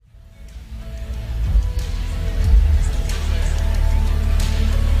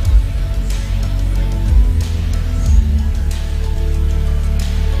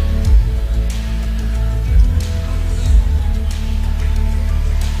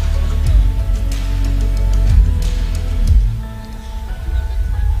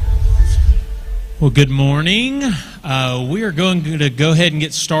Well, good morning. We are going to go ahead and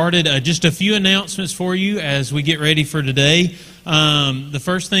get started. Just a few announcements for you as we get ready for today. The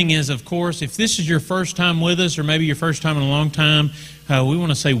first thing is, of course, if this is your first time with us, or maybe your first time in a long time, we want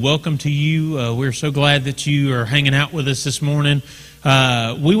to say welcome to you. We're so glad that you are hanging out with us this morning.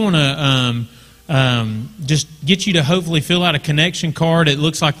 We want to just get you to hopefully fill out a connection card. It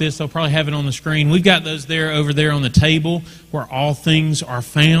looks like this. They'll probably have it on the screen. We've got those there over there on the table where all things are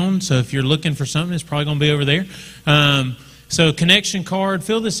found. So if you're looking for something, it's probably going to be over there. So connection card,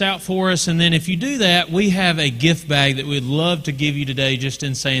 fill this out for us. And then if you do that, we have a gift bag that we'd love to give you today, just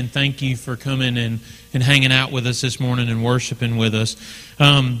in saying thank you for coming and hanging out with us this morning and worshiping with us.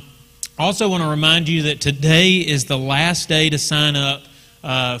 Also want to remind you that today is the last day to sign up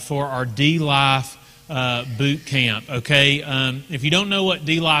for our D-Life boot camp, okay? If you don't know what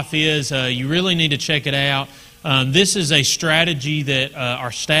D-Life is, you really need to check it out. This is a strategy that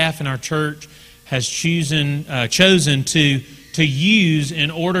our staff and our church has chosen to use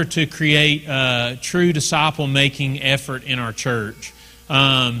in order to create true disciple-making effort in our church.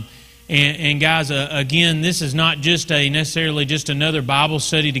 And guys, again, this is not just necessarily just another Bible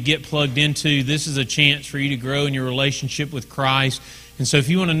study to get plugged into. This is a chance for you to grow in your relationship with Christ. And so if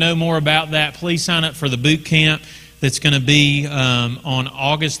you want to know more about that, please sign up for the boot camp that's going to be on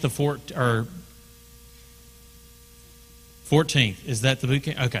August the 14th. Is that the boot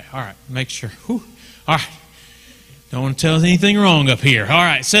camp? Okay, all right. Make sure. Whew. All right. Don't want to tell us anything wrong up here. All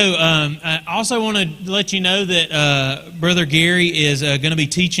right. So I also want to let you know that Brother Gary is going to be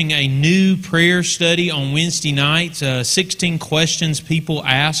teaching a new prayer study on Wednesday nights. 16 questions people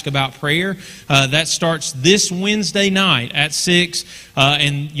ask about prayer. That starts this Wednesday night at 6.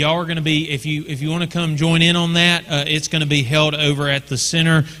 And y'all are going to be, if you want to come join in on that, it's going to be held over at the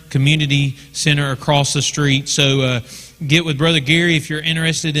Center Community Center across the street. So get with Brother Gary if you're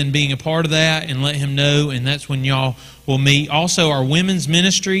interested in being a part of that, and let him know, and that's when y'all will meet. Also, our women's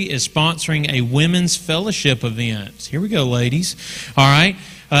ministry is sponsoring a women's fellowship event. Here we go, ladies. All right.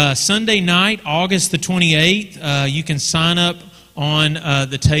 Sunday night, August the 28th, you can sign up on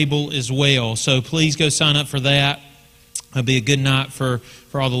the table as well. So please go sign up for that. It'll be a good night for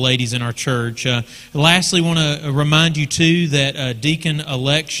all the ladies in our church. Lastly, want to remind you, too, that deacon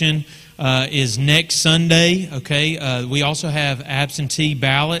election is next Sunday. Okay, we also have absentee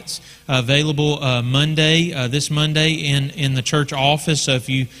ballots available this Monday in the church office. So if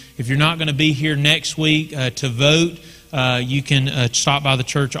you're not going to be here next week to vote, you can stop by the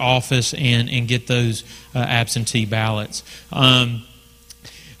church office and get those absentee ballots.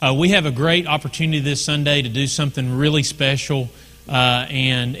 We have a great opportunity this Sunday to do something really special.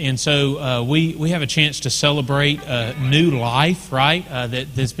 And so we have a chance to celebrate new life, right,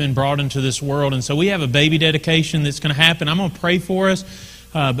 that's been brought into this world. And so we have a baby dedication that's going to happen. I'm going to pray for us,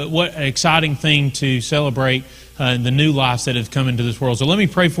 but what an exciting thing to celebrate the new lives that have come into this world. So let me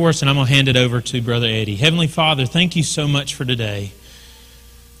pray for us, and I'm going to hand it over to Brother Eddie. Heavenly Father, thank you so much for today.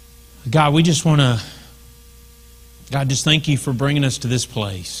 God, we just want to, just thank you for bringing us to this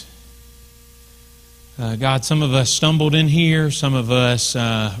place. God, some of us stumbled in here. Some of us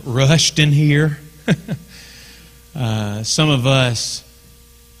rushed in here. Some of us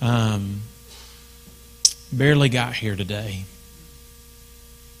barely got here today.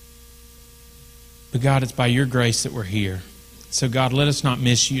 But God, it's by your grace that we're here. So God, let us not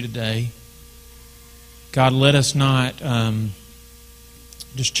miss you today. God, let us not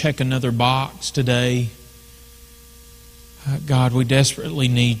just check another box today. God, we desperately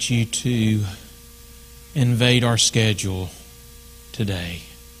need you to invade our schedule today.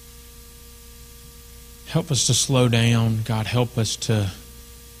 Help us to slow down. God, help us to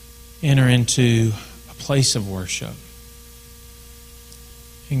enter into a place of worship.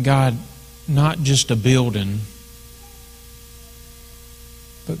 And God, not just a building,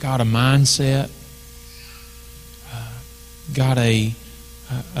 but God, a mindset. God, a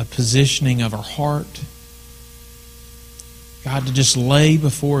positioning of our heart. God, to just lay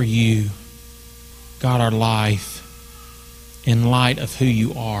before you, God, our life in light of who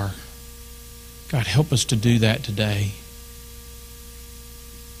you are. God, help us to do that today.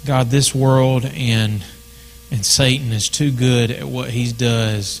 God, this world and Satan is too good at what he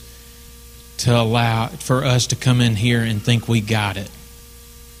does to allow for us to come in here and think we got it.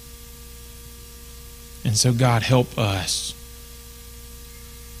 And so, God, help us,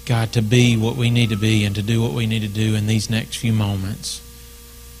 God, to be what we need to be and to do what we need to do in these next few moments.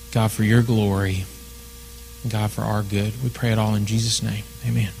 God, for your glory. God, for our good. We pray it all in Jesus' name.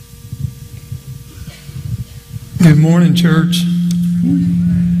 Amen. Good morning, church.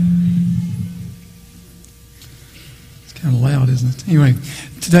 It's kind of loud, isn't it? doesn't it? Anyway,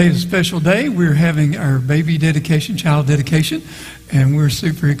 today is a special day. We're having our baby dedication, child dedication, and we're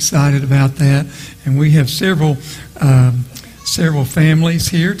super excited about that. And we have several families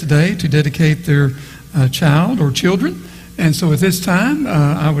here today to dedicate their child or children. And so at this time,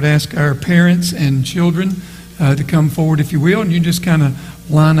 I would ask our parents and children to come forward, if you will, and you just kind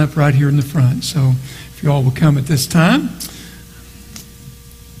of line up right here in the front. So if you all will come at this time.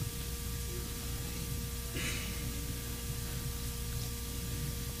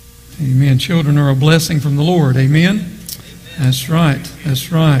 Amen. Children are a blessing from the Lord. Amen. That's right.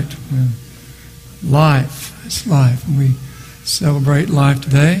 That's right. Life. It's life. And we celebrate life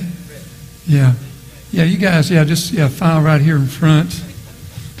today. Yeah. Yeah, you guys, just file right here in front.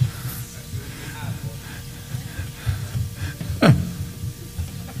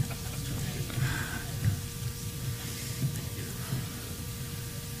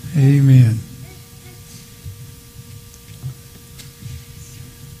 Amen.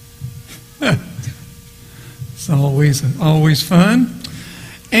 It's always fun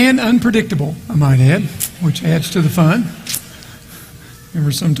and unpredictable, I might add, which adds to the fun.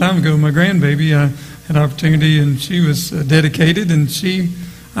 Remember some time ago, my grandbaby, I had an opportunity, and she was dedicated, and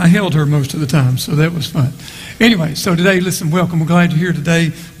I held her most of the time, so that was fun. Anyway, so today, listen, welcome. We're glad you're here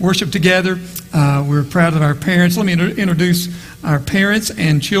today. Worship together. We're proud of our parents. Let me introduce our parents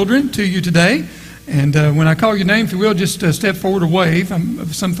and children to you today. And when I call your name, if you will, just step forward or wave.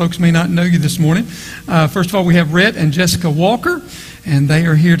 Some folks may not know you this morning. First of all, we have Rhett and Jessica Walker, and they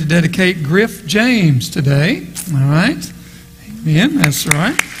are here to dedicate Griff James today. All right. Amen. That's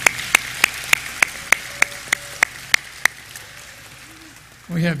right.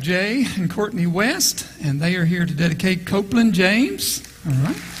 We have Jay and Courtney West, and they are here to dedicate Copeland James. All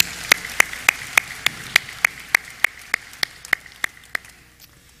right.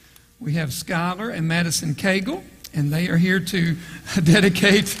 We have Skylar and Madison Cagle, and they are here to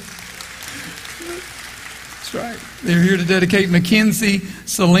dedicate. That's right. They're here to dedicate Mackenzie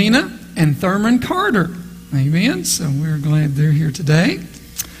Selena and Thurman Carter. Amen. So we're glad they're here today.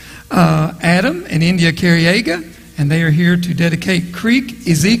 Adam and India Carriega, and they are here to dedicate Creek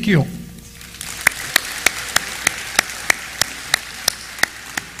Ezekiel.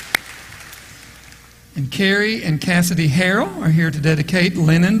 And Carrie and Cassidy Harrell are here to dedicate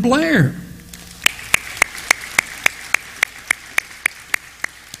Lennon Blair.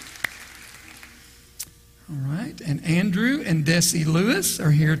 All right. And Andrew and Desi Lewis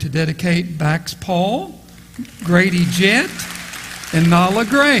are here to dedicate Bax Paul, Grady Jett, and Nala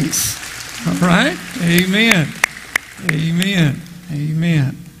Grace. All right? Amen. Amen.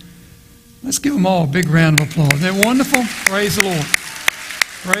 Amen. Let's give them all a big round of applause. Isn't that wonderful? Praise the Lord.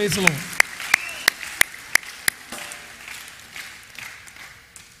 Praise the Lord.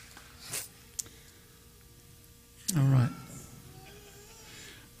 All right.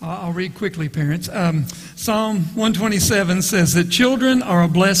 I'll read quickly, parents. Psalm 127 says that children are a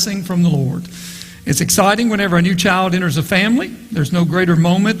blessing from the Lord. It's exciting whenever a new child enters a family. There's no greater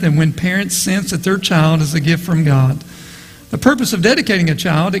moment than when parents sense that their child is a gift from God. The purpose of dedicating a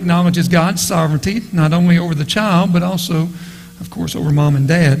child acknowledges God's sovereignty, not only over the child, but also, of course, over mom and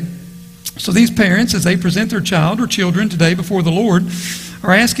dad. So these parents, as they present their child or children today before the Lord,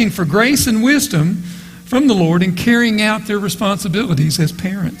 are asking for grace and wisdom from the Lord in carrying out their responsibilities as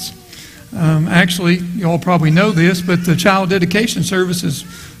parents. Actually, you all probably know this, but the child dedication service is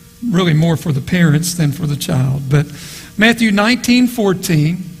really more for the parents than for the child. But Matthew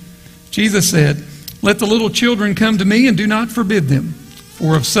 19:14, Jesus said, "Let the little children come to me and do not forbid them,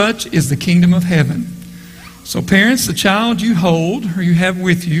 for of such is the kingdom of heaven." So parents, the child you hold or you have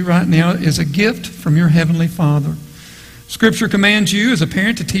with you right now is a gift from your Heavenly Father. Scripture commands you as a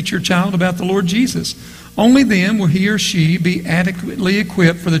parent to teach your child about the Lord Jesus. Only then will he or she be adequately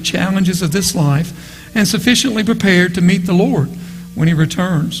equipped for the challenges of this life and sufficiently prepared to meet the Lord when he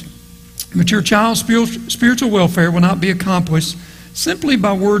returns. But your child's spiritual welfare will not be accomplished simply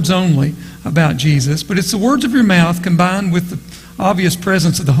by words only about Jesus, but it's the words of your mouth combined with the obvious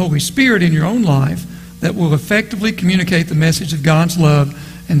presence of the Holy Spirit in your own life that will effectively communicate the message of God's love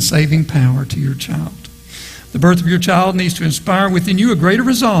and saving power to your child. The birth of your child needs to inspire within you a greater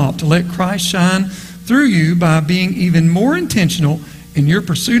resolve to let Christ shine through you by being even more intentional in your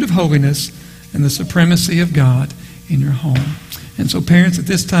pursuit of holiness and the supremacy of God in your home. And so parents, at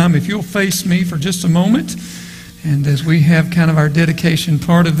this time, if you'll face me for just a moment, and as we have kind of our dedication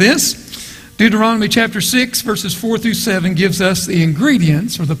part of this, Deuteronomy chapter 6, verses 4 through 7 gives us the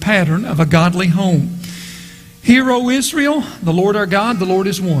ingredients or the pattern of a godly home. Hear, O Israel, the Lord our God, the Lord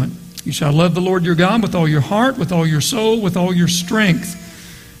is one. You shall love the Lord your God with all your heart, with all your soul, with all your strength.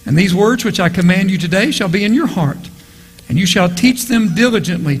 And these words which I command you today shall be in your heart. And you shall teach them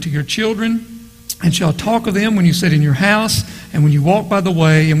diligently to your children, and shall talk of them when you sit in your house, and when you walk by the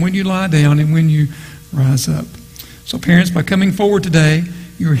way, and when you lie down, and when you rise up. So parents, by coming forward today,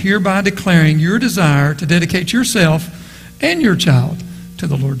 you are hereby declaring your desire to dedicate yourself and your child to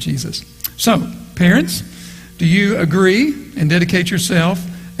the Lord Jesus. So, parents, do you agree and dedicate yourself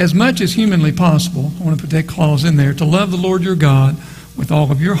as much as humanly possible? I want to put that clause in there, to love the Lord your God with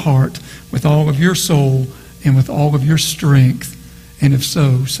all of your heart, with all of your soul, and with all of your strength. And if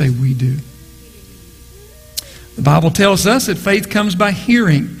so, say we do. The Bible tells us that faith comes by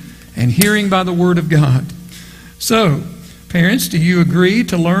hearing, and hearing by the Word of God. So, parents, do you agree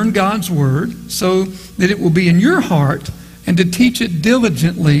to learn God's Word so that it will be in your heart and to teach it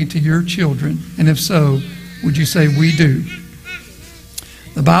diligently to your children? And if so, would you say we do?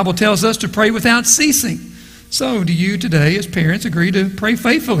 The Bible tells us to pray without ceasing. So, do you today, as parents, agree to pray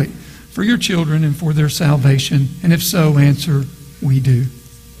faithfully for your children and for their salvation? And if so, answer, we do.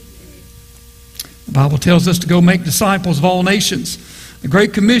 The Bible tells us to go make disciples of all nations. The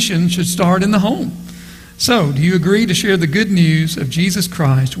Great Commission should start in the home. So, do you agree to share the good news of Jesus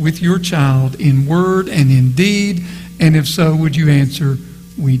Christ with your child in word and in deed? And if so, would you answer,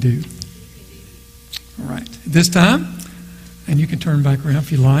 we do? All right. At this time, and you can turn back around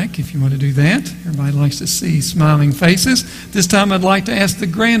if you like, if you want to do that. Everybody likes to see smiling faces. This time I'd like to ask the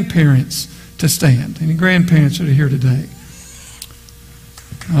grandparents to stand. Any grandparents that are here today?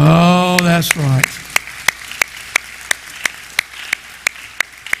 Oh, that's right.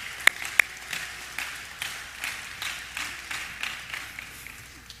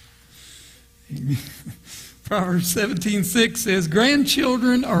 Proverbs 17:6 says,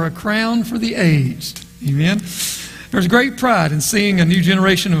 grandchildren are a crown for the aged. Amen. There's great pride in seeing a new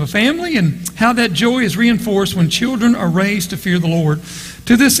generation of a family and how that joy is reinforced when children are raised to fear the Lord.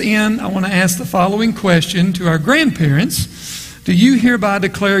 To this end, I want to ask the following question to our grandparents. Do you hereby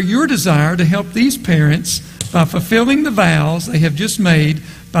declare your desire to help these parents by fulfilling the vows they have just made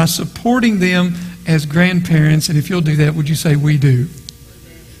by supporting them as grandparents? And if you'll do that, would you say we do?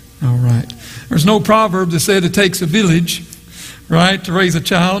 All right. There's no proverb that said it takes a village, right, to raise a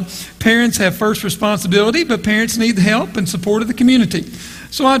child. Parents have first responsibility, but parents need the help and support of the community.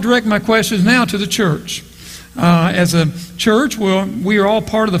 So I direct my questions now to the church. As a church, we are all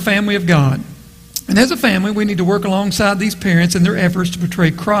part of the family of God. And as a family, we need to work alongside these parents in their efforts to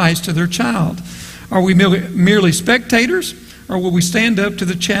portray Christ to their child. Are we merely spectators, or will we stand up to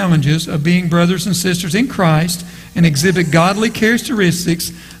the challenges of being brothers and sisters in Christ and exhibit godly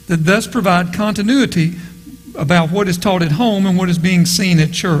characteristics that thus provide continuity about what is taught at home and what is being seen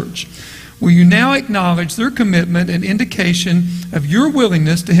at church? Will you now acknowledge their commitment and indication of your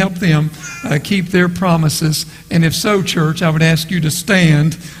willingness to help them keep their promises? And if so, church, I would ask you to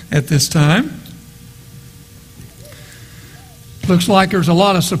stand at this time. Looks like there's a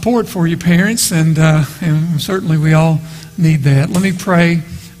lot of support for you, parents, and certainly we all need that. Let me pray.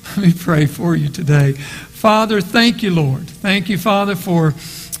 Let me pray for you today. Father, thank you, Lord. Thank you, Father, for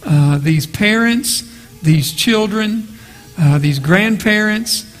these parents, these children, these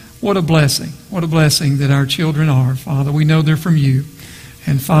grandparents. What a blessing. What a blessing that our children are, Father. We know they're from you.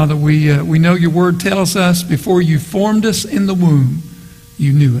 And Father, we know your word tells us before you formed us in the womb,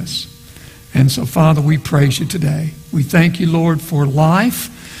 you knew us. And so, Father, we praise you today. We thank you, Lord, for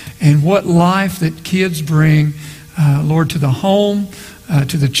life and what life that kids bring, Lord, to the home,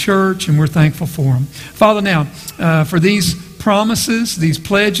 to the church, and we're thankful for them. Father, now, for these promises, these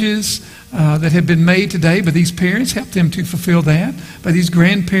pledges that have been made today by these parents, help them to fulfill that. By these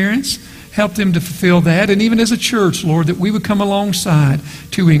grandparents, help them to fulfill that. And even as a church, Lord, that we would come alongside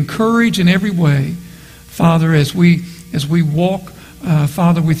to encourage in every way, Father, as we walk,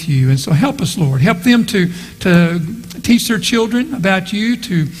 Father, with you. And so help us, Lord. Help them to teach their children about you,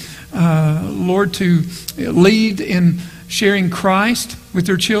 to, Lord, to lead in sharing Christ with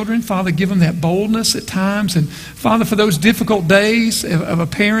their children. Father, give them that boldness at times. And Father, for those difficult days of a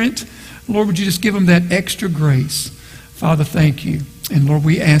parent, Lord, would you just give them that extra grace? Father, thank you. And Lord,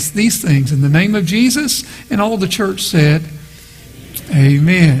 we ask these things in the name of Jesus. And all the church said,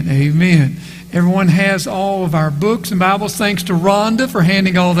 amen. Amen. Everyone has all of our books and Bibles. Thanks to Rhonda for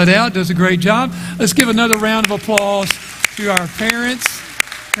handing all that out. Does a great job. Let's give another round of applause to our parents,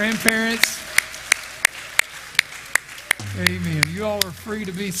 grandparents. Amen. You all are free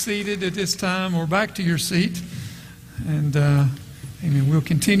to be seated at this time or back to your seat. And amen. We'll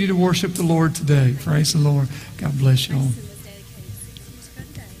continue to worship the Lord today. Praise the Lord. God bless you all.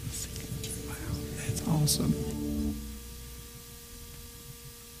 Wow, that's awesome.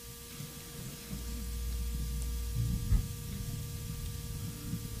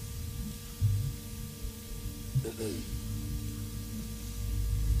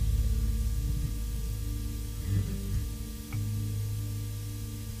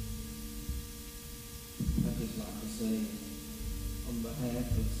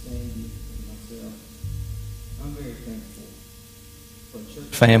 behalf of Sandy and myself, I'm very thankful for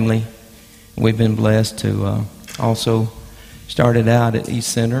church family. We've been blessed to also started out at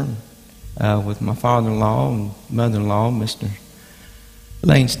East Center with my father-in-law and mother-in-law, Mr.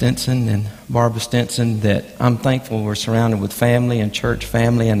 Lane Stinson and Barbara Stinson, that I'm thankful we're surrounded with family and church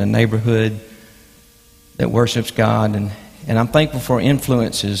family and a neighborhood that worships God. And I'm thankful for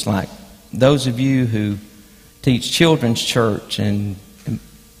influences like those of you who teach children's church and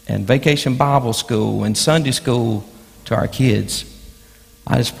vacation Bible school and Sunday school to our kids.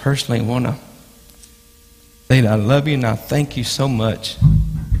 I just personally want to say that I love you and I thank you so much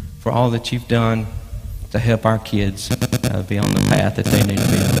for all that you've done to help our kids be on the path that they need to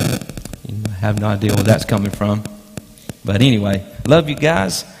be on. I have no idea where that's coming from. But anyway, love you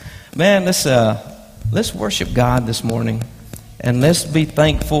guys. Man, let's worship God this morning. And let's be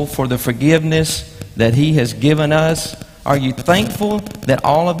thankful for the forgiveness that He has given us. Are you thankful that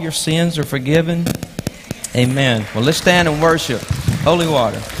all of your sins are forgiven? Amen. Well, let's stand and worship. Holy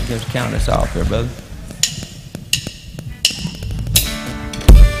water. Just count us off here, brother.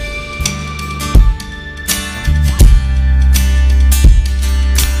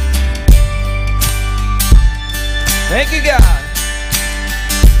 Thank you, God.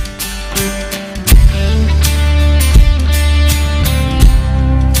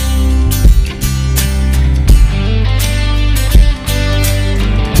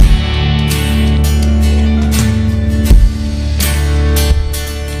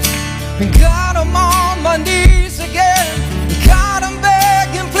 God, I'm on my knees again. God, I'm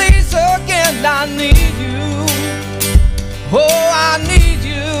begging, please again. I need you. Oh, I need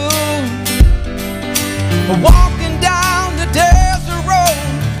you. Walking down the desert road,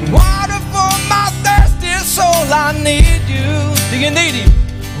 water for my thirsty soul. I need you. Do you need Him?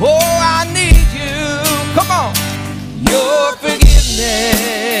 Oh, I need you. Come on. Your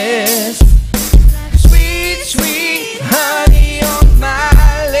forgiveness, sweet, sweet honey on my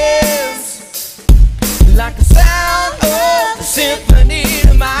lips, like the sound of a symphony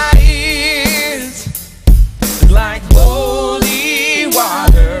to my ears, like holy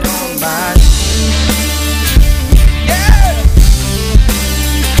water on my lips.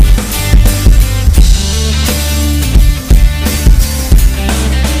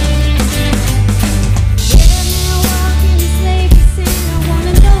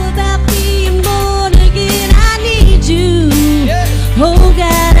 Oh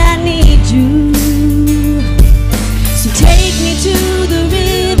God, I need you. So take me to the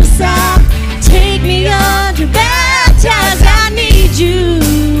riverside, take me under, baptize. I need you.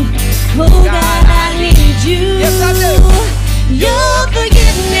 Oh God, I need you. Yes, I do. Your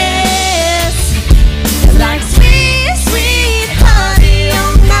forgiveness is like sweet, sweet honey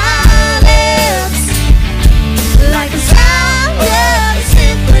on my lips, like the sound of a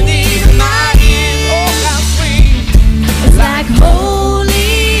symphony to my ears. Oh, how sweet. It's like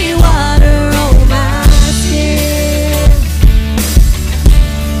holy water on my skin.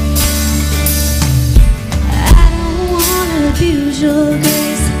 I don't wanna abuse your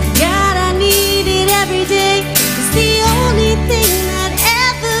grace. God, I need it every day. It's the only thing that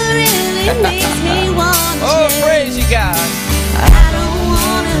ever really makes me want to Oh, change. praise you, God. I don't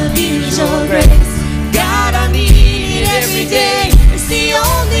wanna abuse your grace. God, I need it every day. It's the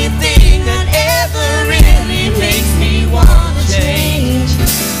only thing that ever really makes me want to change.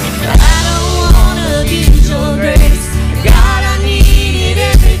 I don't wanna abuse your grace. God, I need it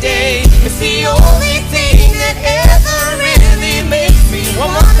every day. It's the only thing that ever really makes me One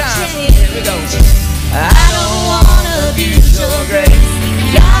want more to time. change. Here we go. I don't wanna abuse your grace.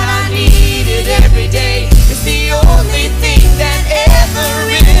 God, I need it every day. It's the only thing that ever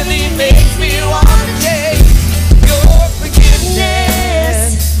really makes me want to change. Your forgiveness.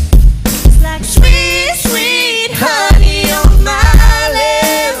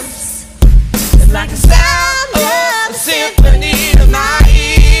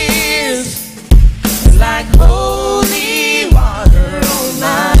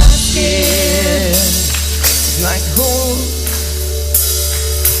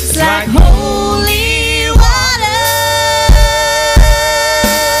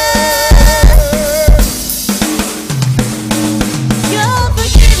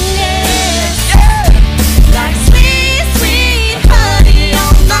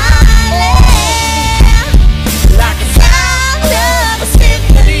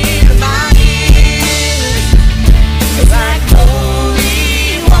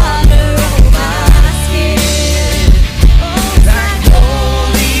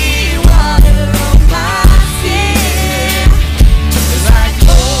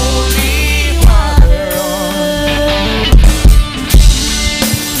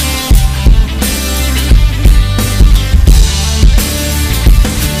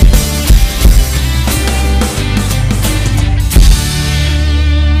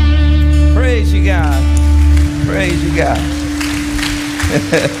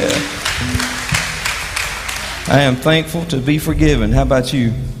 I am thankful to be forgiven. How about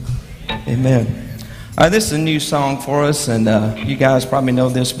you? Amen. This is a new song for us, and you guys probably know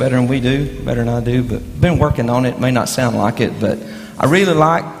this better than we do, better than I do, but been working on it. It may not sound like it, but I really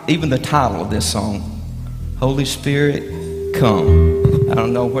like even the title of this song, Holy Spirit, Come. I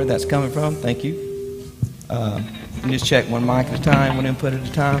don't know where that's coming from. Thank you. Just check one mic at a time, one input at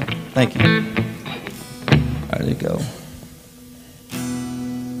a time. Thank you. There you go.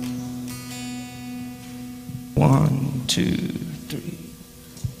 1, 2, 3.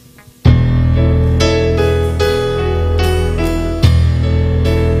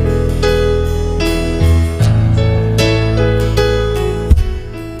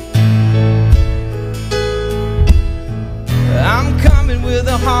 I'm coming with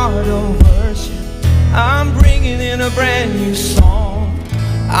a heart of worship. I'm bringing in a brand new song.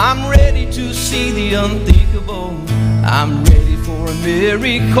 I'm ready to see the unthinkable. I'm ready for a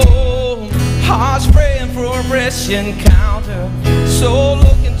miracle. Hearts praying for a fresh encounter. So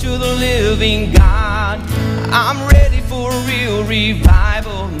looking to the living God. I'm ready for a real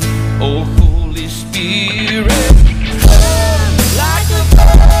revival. Oh, Holy Spirit, come like a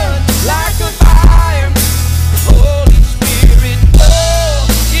flood, like a fire. Holy Spirit, come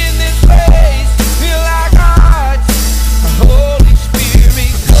in this place. Feel like hearts. Holy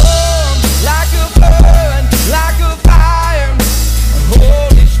Spirit, come like a flood, like a fire.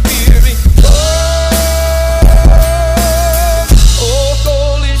 Holy Spirit, come. Oh,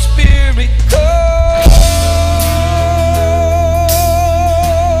 Holy Spirit, come.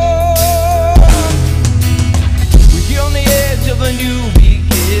 We're here on the edge of a new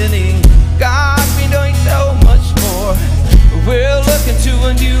beginning. God, we're doing so much more. We're looking to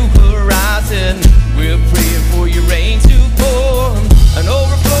a new horizon. We're praying for your rain to pour. An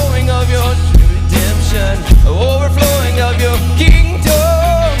overflowing of your redemption. An overflowing of your kingdom.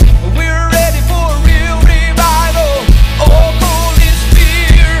 We're ready for a real revival. Oh, Holy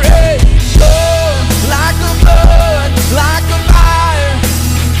Spirit, come like a flood, like a fire.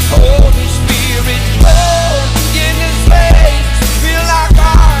 Holy Spirit, come in this place. Feel like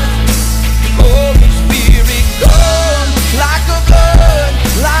hearts. Holy Spirit, come like a flood,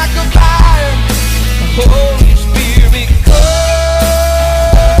 like a fire. Holy Spirit, come.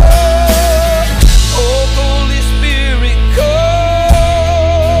 Oh, Holy Spirit, come.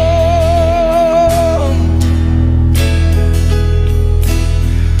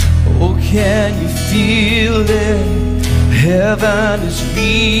 Oh, can you feel it? Heaven is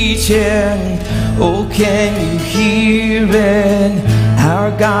reaching. Oh, can you hear it?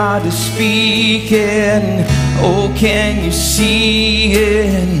 Our God is speaking. Oh, can you see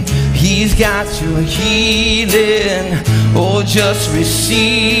it? He's got your healing. Oh, just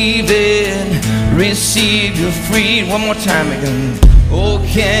receive it. Receive your freedom. One more time again. Oh,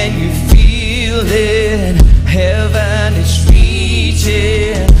 can you feel it? Heaven is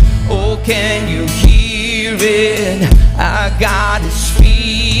reaching. Oh, can you hear it? Our God is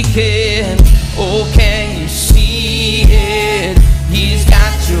speaking. Oh, can you see it? He's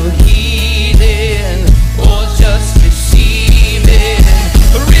got your healing. Oh, just receive it.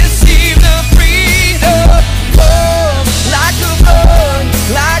 Receive the freedom. Come like a flood,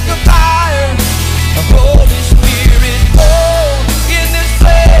 like a fire. Holy Spirit, come in this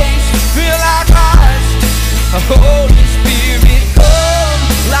place. Feel like hearts. Holy Spirit, come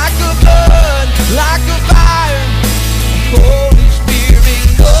like a flood, like a fire. Holy Spirit,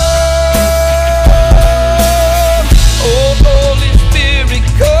 come. Oh, Holy Spirit,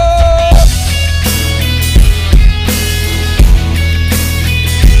 come.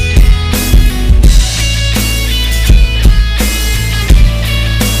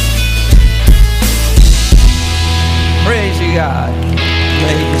 Praise you, God.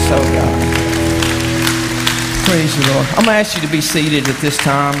 Praise you, so God. Praise you, Lord. I'm going to ask you to be seated at this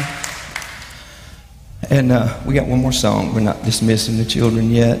time. And we got one more song. We're not dismissing the children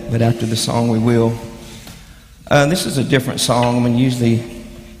yet, but after the song we will. This is a different song. I'm going to usually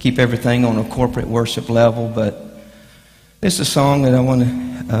keep everything on a corporate worship level, but this is a song that I want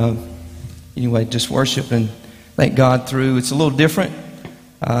to, anyway, just worship and thank God through. It's a little different.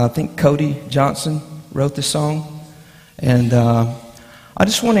 I think Cody Johnson wrote this song. And I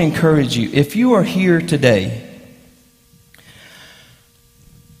just want to encourage you, if you are here today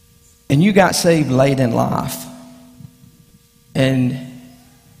and you got saved late in life and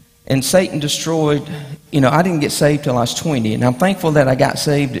Satan destroyed, I didn't get saved till I was 20, and I'm thankful that I got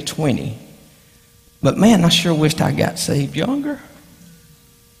saved at 20. But man, I sure wished I got saved younger.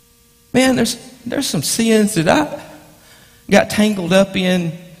 Man, there's some sins that I got tangled up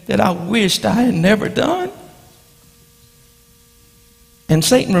in that I wished I had never done. And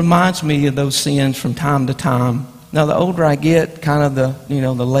Satan reminds me of those sins from time to time. Now, the older I get, kind of the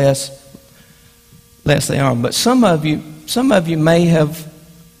less they are. But some of you may have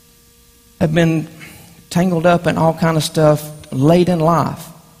been tangled up in all kind of stuff late in life.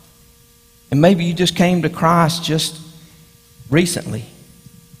 And maybe you just came to Christ just recently.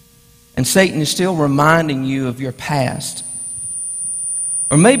 And Satan is still reminding you of your past.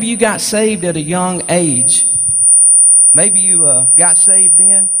 Or maybe you got saved at a young age. Maybe you got saved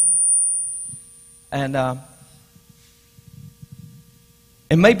then. And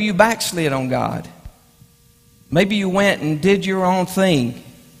maybe you backslid on God. Maybe you went and did your own thing.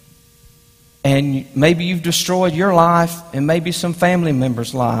 And maybe you've destroyed your life and maybe some family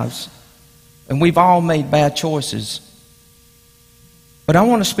members' lives. And we've all made bad choices. But I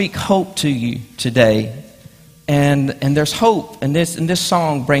want to speak hope to you today. And there's hope. And this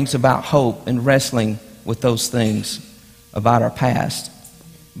song brings about hope and wrestling with those things about our past.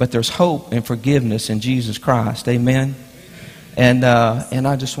 But there's hope and forgiveness in Jesus Christ. Amen? And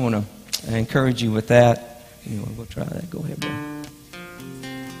I just want to encourage you with that. We'll try that. Go ahead, bro.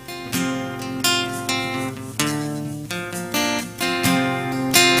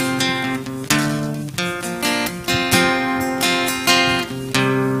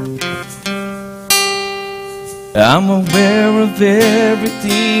 I'm aware of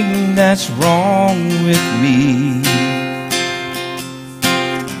everything that's wrong with me,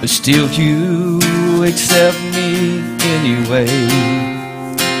 but still you accept me anyway.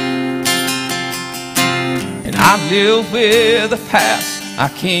 And I live with a past I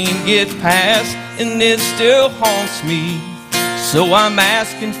can't get past, and it still haunts me. So I'm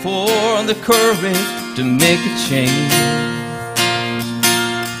asking for the courage to make a change.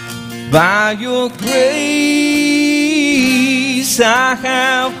 By your grace I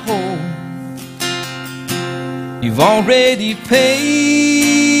have hope. You've already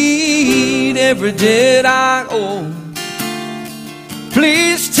paid every debt I owe.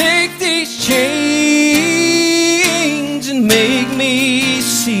 Please take these chains and make me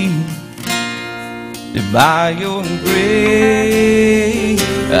see that by your grace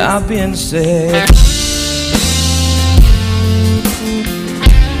I've been set.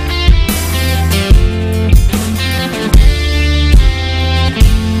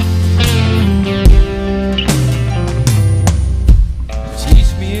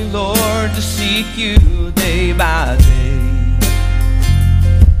 You day by day.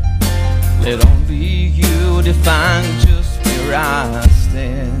 Let only you define just where I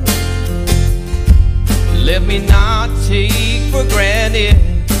stand. Let me not take for granted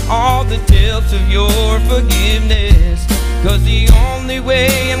all the depths of your forgiveness, 'cause the only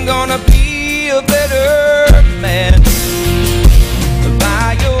way I'm gonna be a better man,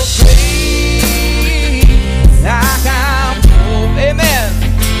 by your grace I have hope. Amen.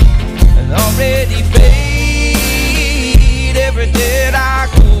 Already paid every debt I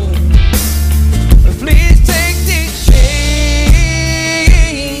owe. Please take these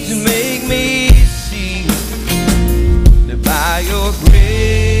chains and make me see that by your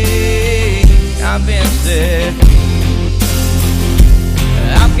grace I've been set free.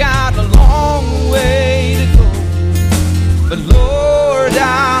 I've got a long way to go, but Lord,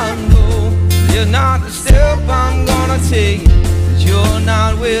 I know there's not a step I'm gonna take that you're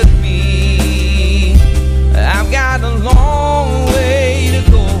not with me. I've got a long way to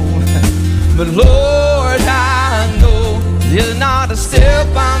go, but Lord, I know there's not a step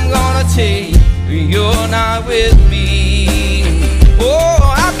I'm gonna take you're not with me. Oh,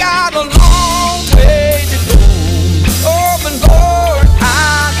 I've got a long way to go. Oh, but Lord,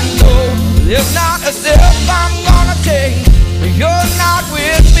 I know there's not a step I'm gonna take you're not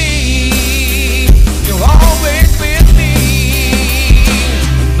with me. You're always with me.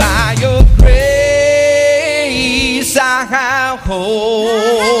 By your grace I have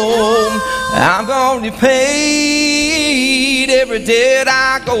hope. I've already paid every debt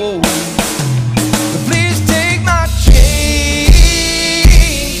I owe. Please take my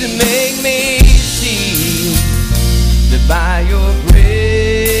chains and make me see that by your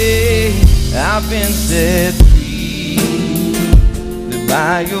grace I've been set free. That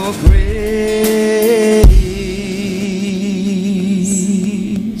by your grace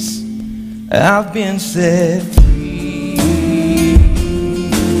I've been set free.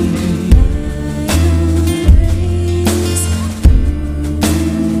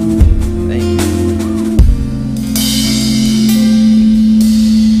 Thank you.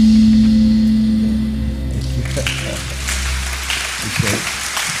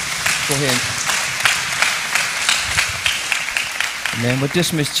 Go ahead. Amen. We'll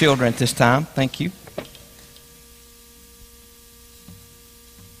dismiss children at this time. Thank you.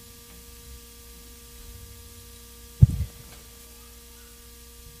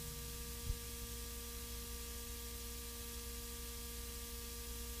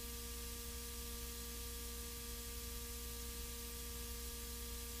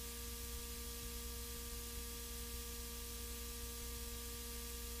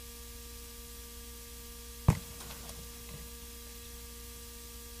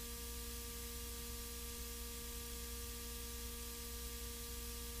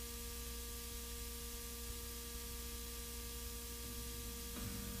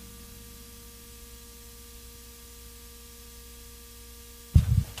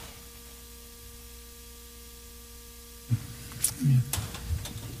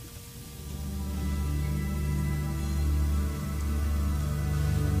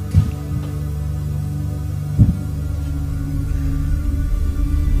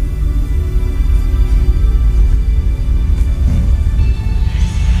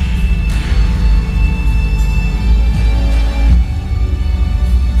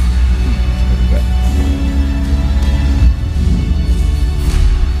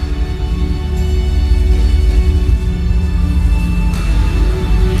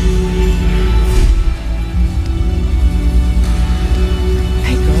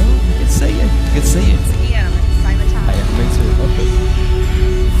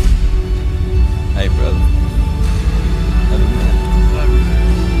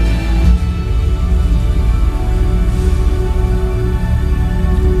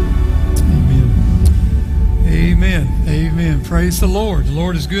 Praise the Lord. The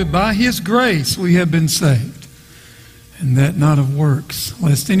Lord is good. By His grace we have been saved, and that not of works,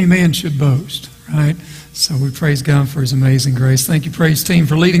 lest any man should boast. Right? So we praise God for His amazing grace. Thank you, praise team,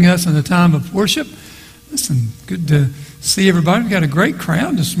 for leading us in the time of worship. Listen, good to see everybody. We've got a great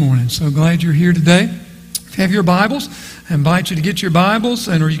crowd this morning. So glad you're here today. If you have your Bibles, I invite you to get your Bibles,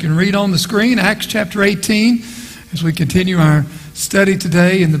 or you can read on the screen, Acts chapter 18, as we continue our study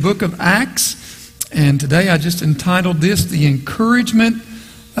today in the book of Acts. And today I just entitled this, The Encouragement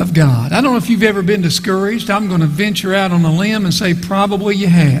of God. I don't know if you've ever been discouraged. I'm going to venture out on a limb and say probably you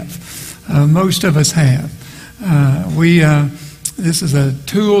have. Most of us have. This is a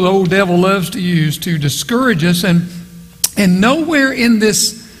tool the old devil loves to use to discourage us. And nowhere in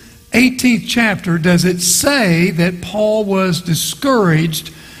this 18th chapter does it say that Paul was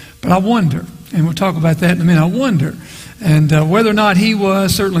discouraged. But I wonder, and we'll talk about that in a minute, I wonder. And whether or not he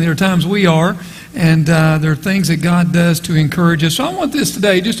was, certainly there are times we are. And there are things that God does to encourage us. So I want this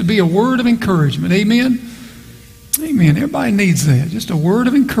today just to be a word of encouragement. Amen? Amen. Everybody needs that. Just a word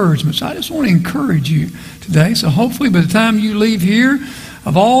of encouragement. So I just want to encourage you today. So hopefully by the time you leave here,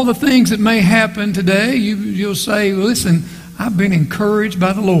 of all the things that may happen today, you'll say, listen, I've been encouraged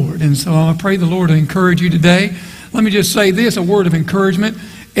by the Lord. And so I pray the Lord will encourage you today. Let me just say this, a word of encouragement.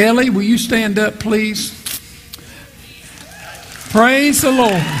 Ellie, will you stand up, please? Praise the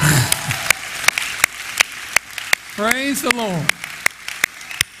Lord. Praise the Lord.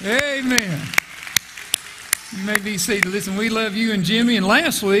 Amen. You may be seated. Listen, we love you and Jimmy. And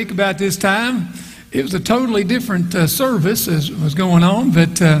last week, about this time, it was a totally different service as was going on.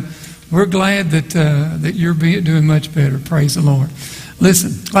 But we're glad that you're doing much better. Praise the Lord.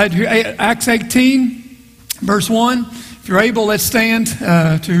 Listen, glad to hear. Acts 18, verse 1. If you're able, let's stand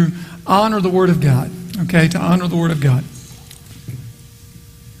to honor the Word of God. Okay, to honor the Word of God.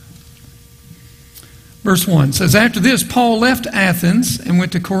 Verse 1 says, After this, Paul left Athens and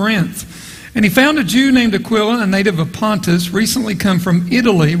went to Corinth. And he found a Jew named Aquila, a native of Pontus, recently come from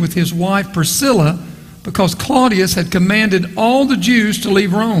Italy with his wife Priscilla, because Claudius had commanded all the Jews to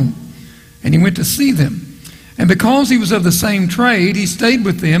leave Rome. And he went to see them. And because he was of the same trade, he stayed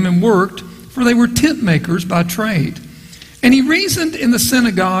with them and worked, for they were tent makers by trade. And he reasoned in the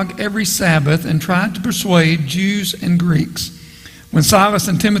synagogue every Sabbath and tried to persuade Jews and Greeks. When Silas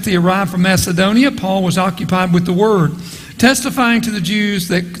and Timothy arrived from Macedonia, Paul was occupied with the word, testifying to the Jews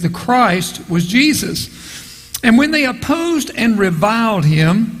that the Christ was Jesus. And when they opposed and reviled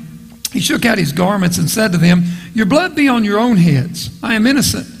him, he shook out his garments and said to them, Your blood be on your own heads. I am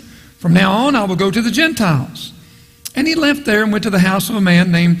innocent. From now on I will go to the Gentiles. And he left there and went to the house of a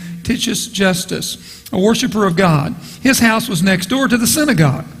man named Titius Justus, a worshiper of God. His house was next door to the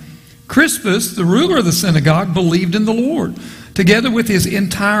synagogue. Crispus, the ruler of the synagogue, believed in the Lord, together with his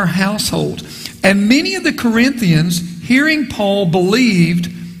entire household. And many of the Corinthians, hearing Paul,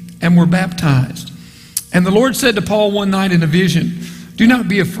 believed and were baptized. And the Lord said to Paul one night in a vision, Do not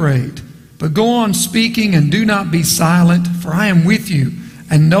be afraid, but go on speaking and do not be silent, for I am with you,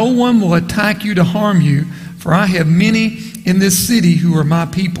 and no one will attack you to harm you, for I have many in this city who are my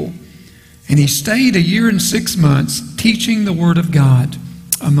people. And he stayed 1 year and 6 months, teaching the word of God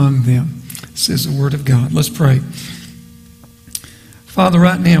among them. This is the word of God. Let's pray. Father,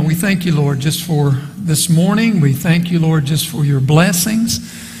 right now, we thank you, Lord, just for this morning. We thank you, Lord, just for your blessings,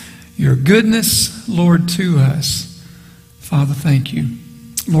 your goodness, Lord, to us. Father, thank you.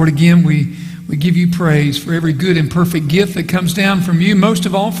 Lord, again, we give you praise for every good and perfect gift that comes down from you, most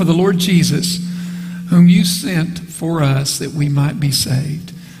of all for the Lord Jesus, whom you sent for us that we might be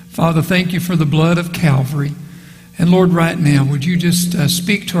saved. Father, thank you for the blood of Calvary. And Lord, right now, would you just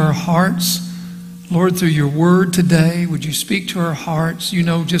speak to our hearts, Lord, through your word today, would you speak to our hearts? You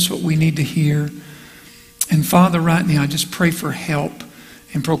know just what we need to hear. And Father, right now, I just pray for help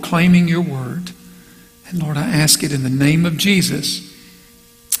in proclaiming your word. And Lord, I ask it in the name of Jesus.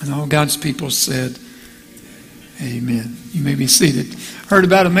 And all God's people said, amen. You may be seated. Heard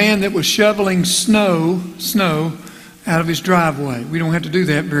about a man that was shoveling snow out of his driveway. We don't have to do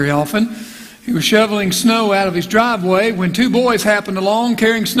that very often. He was shoveling snow out of his driveway when 2 boys happened along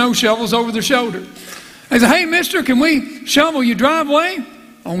carrying snow shovels over their shoulder. They said, Hey, mister, can we shovel your driveway?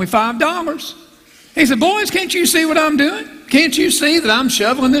 Only $5. He said, Boys, can't you see what I'm doing? Can't you see that I'm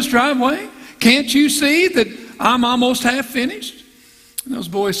shoveling this driveway? Can't you see that I'm almost half finished? And those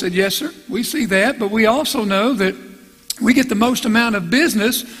boys said, Yes, sir, we see that, but we also know that we get the most amount of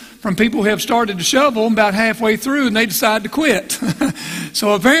business from people who have started to shovel about halfway through and they decide to quit.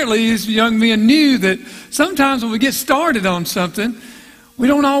 So apparently these young men knew that sometimes when we get started on something, we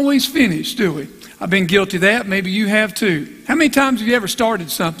don't always finish, do we? I've been guilty of that. Maybe you have too. How many times have you ever started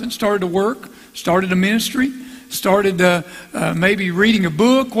something, started to work, started a ministry, started maybe reading a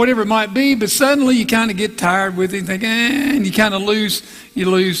book, whatever it might be, but suddenly you kind of get tired with it and think, and you kind of lose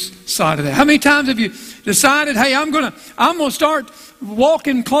sight of that. How many times have you decided, hey, I'm going to start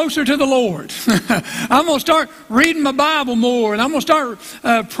walking closer to the Lord. I'm going to start reading my Bible more, and I'm going to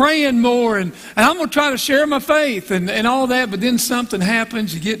start praying more, and I'm going to try to share my faith and all that, but then something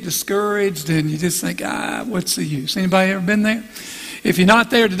happens, you get discouraged, and you just think, what's the use? Anybody ever been there? If you're not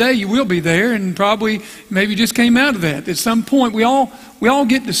there today, you will be there, and probably maybe you just came out of that. At some point, we all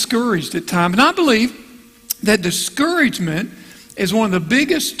get discouraged at times, and I believe that discouragement is one of the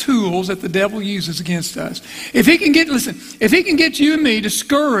biggest tools that the devil uses against us. If he can get you and me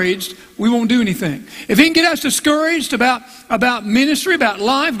discouraged, we won't do anything. If he can get us discouraged about ministry, about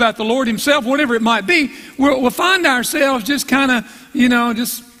life, about the Lord himself, whatever it might be, we'll find ourselves just kind of,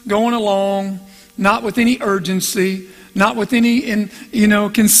 just going along, not with any urgency, not with any,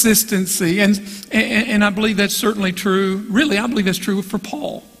 consistency. And I believe that's certainly true. Really, I believe that's true for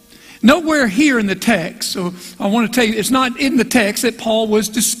Paul. Nowhere here in the text, so I want to tell you, it's not in the text that Paul was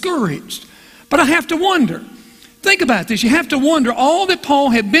discouraged. But I have to wonder. Think about this. You have to wonder, all that Paul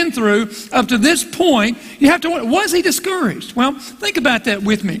had been through up to this point, you have to wonder, was he discouraged? Well, think about that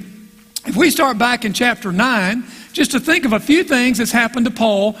with me. If we start back in chapter 9, just to think of a few things that's happened to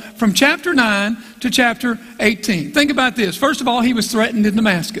Paul from chapter 9 to chapter 18. Think about this. First of all, he was threatened in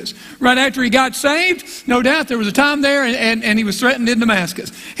Damascus. Right after he got saved, no doubt there was a time there, and he was threatened in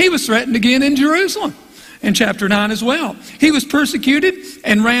Damascus. He was threatened again in Jerusalem in chapter 9 as well. He was persecuted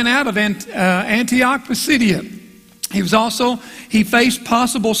and ran out of Antioch Pisidia. He faced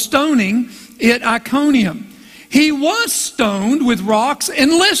possible stoning at Iconium. He was stoned with rocks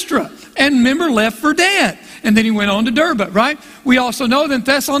in Lystra, and remember, left for dead. And then he went on to Derbe, right? We also know that in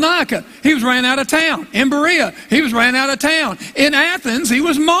Thessalonica, he was ran out of town. In Berea, he was ran out of town. In Athens, he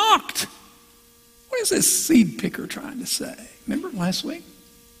was mocked. What is this seed picker trying to say? Remember last week?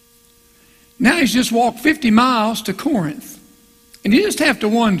 Now he's just walked 50 miles to Corinth. And you just have to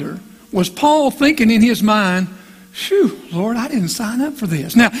wonder, was Paul thinking in his mind, phew, Lord, I didn't sign up for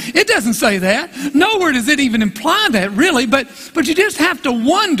this. Now, it doesn't say that. Nowhere does it even imply that, really. But you just have to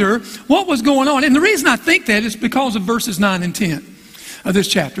wonder what was going on. And the reason I think that is because of verses 9 and 10 of this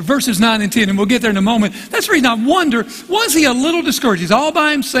chapter. Verses 9 and 10, and we'll get there in a moment. That's the reason I wonder, was he a little discouraged? He's all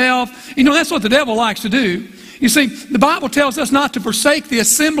by himself. That's what the devil likes to do. You see, the Bible tells us not to forsake the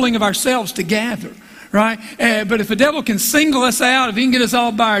assembling of ourselves together. Right? But if the devil can single us out, if he can get us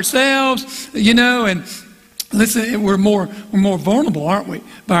all by ourselves, and listen, we're more vulnerable, aren't we,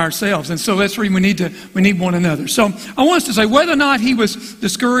 by ourselves? And so that's where we need one another. So I want us to say, whether or not he was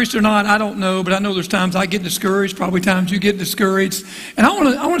discouraged or not, I don't know, but I know there's times I get discouraged, probably times you get discouraged. And I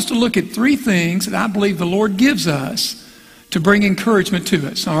want us to look at three things that I believe the Lord gives us to bring encouragement to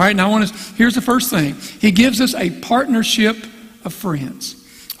us. All right, now here's the first thing. He gives us a partnership of friends.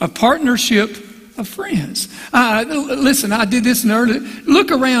 A partnership of friends. Listen, I did this earlier. Look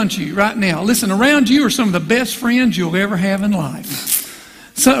around you right now. Listen, around you are some of the best friends you'll ever have in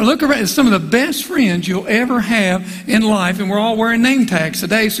life. So look around, some of the best friends you'll ever have in life, and we're all wearing name tags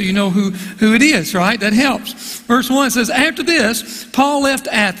today, so you know who it is, right? That helps. Verse 1 says, after this, Paul left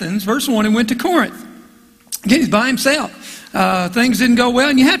Athens, verse 1, and went to Corinth. Again, he's by himself. Things didn't go well,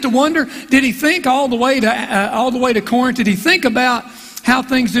 and you have to wonder, did he think all the way to Corinth? Did he think about how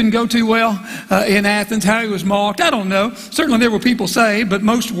things didn't go too well in Athens, how he was mocked? I don't know. Certainly there were people saved, but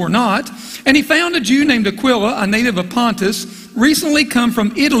most were not. And he found a Jew named Aquila, a native of Pontus, recently come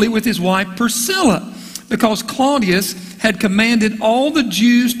from Italy with his wife Priscilla, because Claudius had commanded all the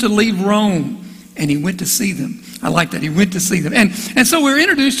Jews to leave Rome, and he went to see them. I like that. He went to see them. And so we're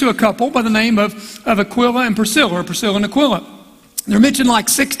introduced to a couple by the name of Aquila and Priscilla, or Priscilla and Aquila. They're mentioned like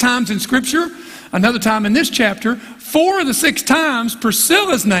 6 times in Scripture. Another time in this chapter, 4 of the 6 times,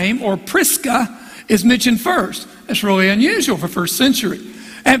 Priscilla's name, or Prisca, is mentioned first. That's really unusual for first century.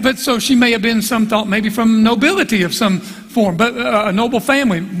 But so she may have been, some thought, maybe from nobility of some form, but a noble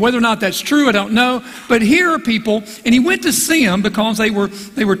family. Whether or not that's true, I don't know. But here are people, and he went to see them because they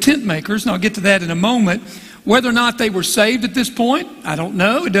were tent makers, and I'll get to that in a moment. Whether or not they were saved at this point, I don't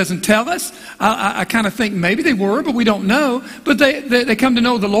know. It doesn't tell us. I kind of think maybe they were, but we don't know. But they come to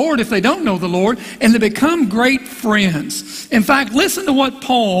know the Lord if they don't know the Lord, and they become great friends. In fact, listen to what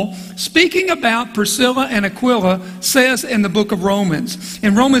Paul, speaking about Priscilla and Aquila, says in the book of Romans.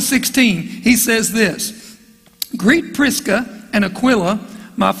 In Romans 16, he says this, greet Prisca and Aquila,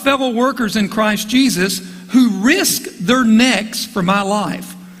 my fellow workers in Christ Jesus, who risked their necks for my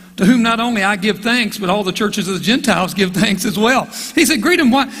life, to whom not only I give thanks, but all the churches of the Gentiles give thanks as well. He said, greet them.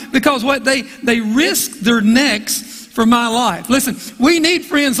 Why? Because they risked their necks for my life. Listen, we need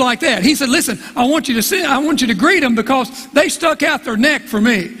friends like that. He said, listen, I want you to greet them because they stuck out their neck for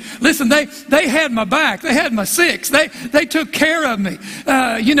me. Listen, they had my back. They had my six. They took care of me.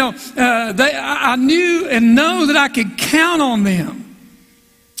 I knew and know that I could count on them.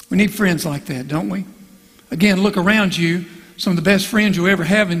 We need friends like that, don't we? Again, look around you. Some of the best friends you'll ever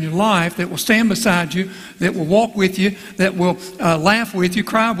have in your life that will stand beside you, that will walk with you, that will laugh with you,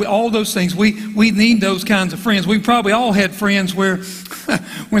 cry with, all those things. We need those kinds of friends. We probably all had friends where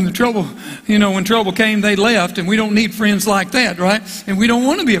when trouble came, they left, and we don't need friends like that, right? And we don't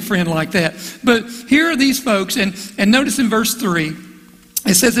want to be a friend like that. But here are these folks, and notice in verse 3,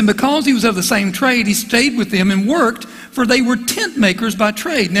 it says, and because he was of the same trade, he stayed with them and worked, for they were tent makers by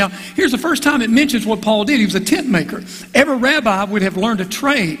trade. Now, here's the first time it mentions what Paul did. He was a tent maker. Every rabbi would have learned a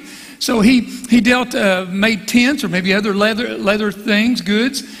trade. So he made tents or maybe other leather things,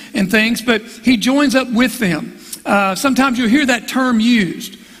 goods and things, but he joins up with them. Sometimes you'll hear that term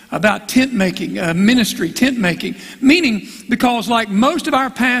used about tent making, ministry, tent making, meaning because like most of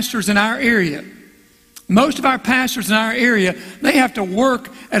our pastors in our area, they have to work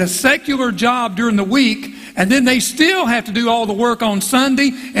at a secular job during the week, and then they still have to do all the work on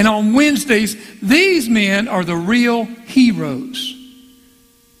Sunday and on Wednesdays. These men are the real heroes.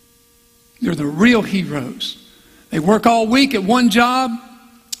 They're the real heroes. They work all week at one job,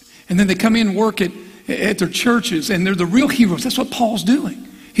 and then they come in and work at their churches, and they're the real heroes. That's what Paul's doing.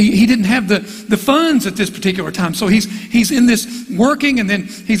 He didn't have the funds at this particular time. So he's in this working, and then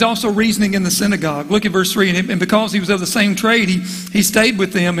he's also reasoning in the synagogue. Look at verse 3. And because he was of the same trade, he stayed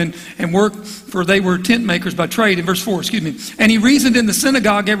with them and worked, for they were tent makers by trade. In verse 4, And he reasoned in the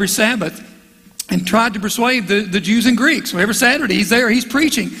synagogue every Sabbath and tried to persuade the Jews and Greeks. So every Saturday he's there, he's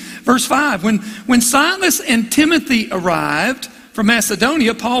preaching. Verse 5, when Silas and Timothy arrived from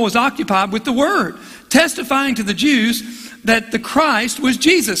Macedonia, Paul was occupied with the word, testifying to the Jews that the Christ was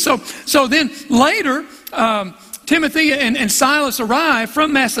Jesus. So then later, Timothy and Silas arrived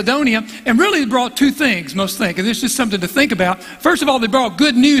from Macedonia and really brought two things, most think. And this is just something to think about. First of all, they brought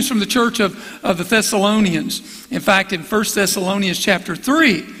good news from the church of the Thessalonians. In fact, in 1 Thessalonians chapter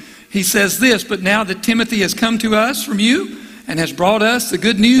 3, he says this, but now that Timothy has come to us from you and has brought us the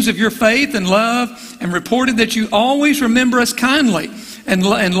good news of your faith and love and reported that you always remember us kindly and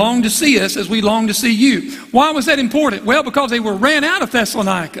long to see us as we long to see you. Why was that important? Well, because they ran out of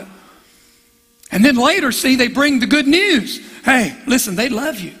Thessalonica. And then later, they bring the good news. Hey, listen, they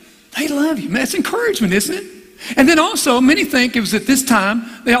love you. They love you. That's encouragement, isn't it? And then also, many think it was at this time,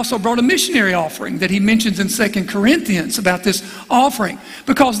 they also brought a missionary offering that he mentions in 2 Corinthians about this offering.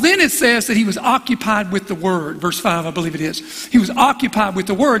 Because then it says that he was occupied with the word. Verse 5, I believe it is. He was occupied with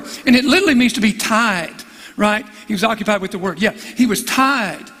the word, and it literally means to be tied. Right? He was occupied with the word. Yeah, he was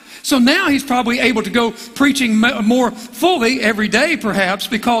tied. So now he's probably able to go preaching more fully every day, perhaps,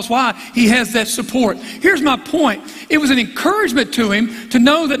 because why? He has that support. Here's my point. It was an encouragement to him to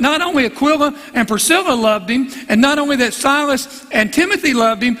know that not only Aquila and Priscilla loved him, and not only that Silas and Timothy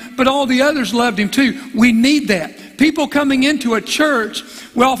loved him, but all the others loved him too. We need that. People coming into a church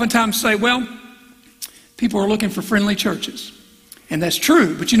will oftentimes say, well, people are looking for friendly churches. And that's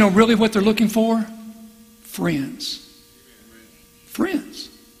true, but you know really what they're looking for? Friends. Friends.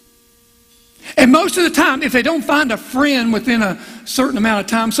 And most of the time, if they don't find a friend within a certain amount of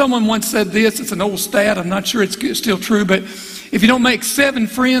time, someone once said this, it's an old stat, I'm not sure it's still true, but if you don't make 7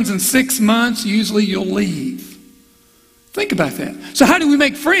 friends in 6 months, usually you'll leave. Think about that. So how do we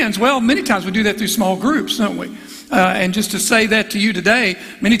make friends? Well, many times we do that through small groups, don't we? And just to say that to you today,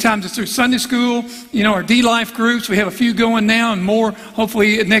 many times it's through Sunday school, our D-Life groups. We have a few going now and more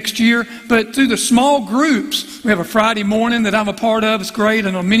hopefully next year. But through the small groups, we have a Friday morning that I'm a part of. It's great.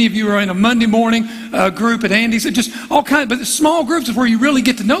 I know many of you are in a Monday morning group at Andy's. It just all kinds. But the small groups is where you really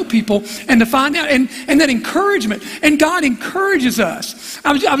get to know people and to find out. And that encouragement. And God encourages us.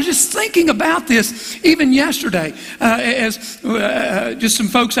 I was just thinking about this even yesterday as just some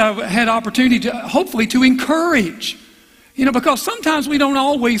folks I had opportunity to hopefully to encourage. Because sometimes we don't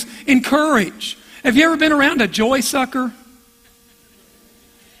always encourage. Have you ever been around a joy sucker?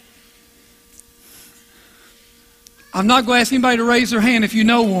 I'm not going to ask anybody to raise their hand if you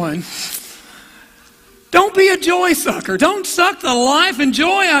know one. Don't be a joy sucker. Don't suck the life and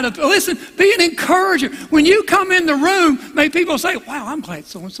joy out of it. Listen, be an encourager. When you come in the room, may people say, wow, I'm glad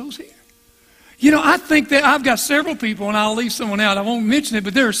so-and-so's here. I think that I've got several people, and I'll leave someone out. I won't mention it,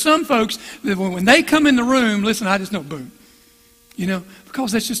 but there are some folks that when they come in the room, listen, I just know, boom.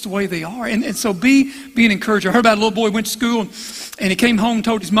 Because that's just the way they are. And so be an encourager. I heard about a little boy who went to school, and he came home and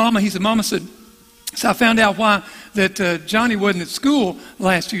told his mama. He said, Mama said, so I found out why that Johnny wasn't at school the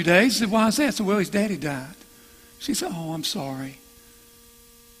last few days. He said, why is that? I said, well, his daddy died. She said, oh, I'm sorry.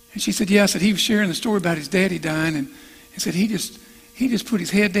 And she said, yeah. I said, he was sharing the story about his daddy dying, and he said he just put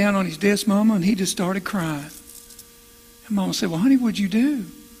his head down on his desk, Mama, and he just started crying. And Mama said, well, honey, what'd you do?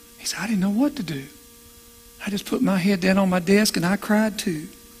 He said, I didn't know what to do. I just put my head down on my desk and I cried too.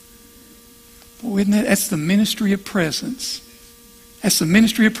 Boy, that's the ministry of presence. That's the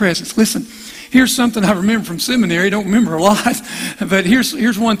ministry of presence. Listen, here's something I remember from seminary. I don't remember a lot, but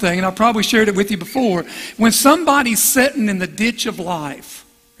here's one thing, and I probably shared it with you before. When somebody's sitting in the ditch of life,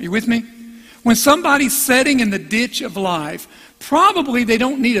 are you with me? When somebody's sitting in the ditch of life, probably they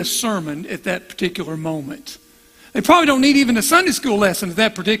don't need a sermon at that particular moment. They probably don't need even a Sunday school lesson at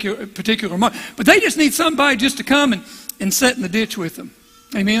that particular moment. But they just need somebody just to come and sit in the ditch with them.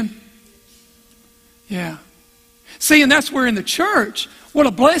 Amen? Yeah. See, and that's where in the church, what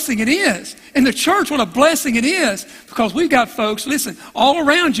a blessing it is. In the church, what a blessing it is. Because we've got folks, listen, all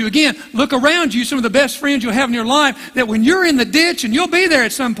around you. Again, look around you, some of the best friends you'll have in your life, that when you're in the ditch, and you'll be there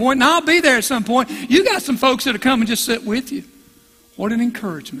at some point, and I'll be there at some point, you got some folks that'll come and just sit with you. What an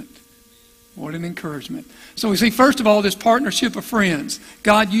encouragement. What an encouragement. So we see, first of all, this partnership of friends.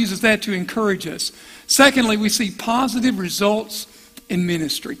 God uses that to encourage us. Secondly, we see positive results in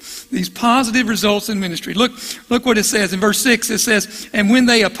ministry. These positive results in ministry. Look what it says. In verse 6 it says, and when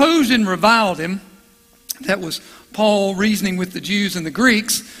they opposed and reviled him, that was Paul reasoning with the Jews and the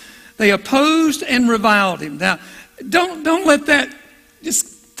Greeks, they opposed and reviled him. Now, don't let that,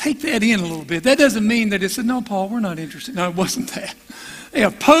 just take that in a little bit. That doesn't mean that it said, no, Paul, we're not interested. No, it wasn't that. They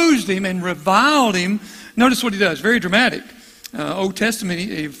opposed him and reviled him. Notice what he does. Very dramatic. Old Testament,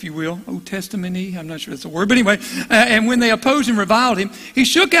 if you will. Old Testament, I'm not sure that's a word. But anyway, and when they opposed and reviled him, he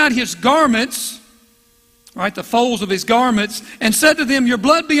shook out his garments, right, the folds of his garments, and said to them, your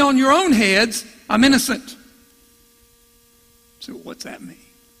blood be on your own heads. I'm innocent. So what's that mean?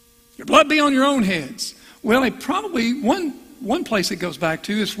 Your blood be on your own heads. Well, it probably, one place it goes back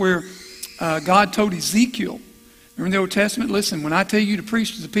to is where God told Ezekiel. Remember in the Old Testament, listen, when I tell you to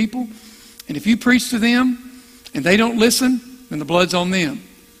preach to the people, and if you preach to them and they don't listen, then the blood's on them.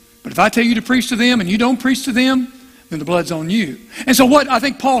 But if I tell you to preach to them and you don't preach to them, then the blood's on you. And so what I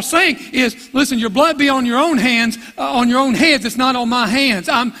think Paul's saying is, listen, your blood be on your own hands, on your own heads. It's not on my hands.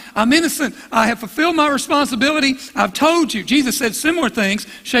 I'm innocent. I have fulfilled my responsibility. I've told you. Jesus said similar things.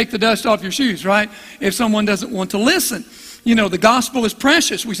 Shake the dust off your shoes, right? If someone doesn't want to listen. You know, the gospel is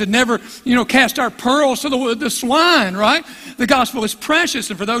precious. We said never, cast our pearls to the swine, right? The gospel is precious.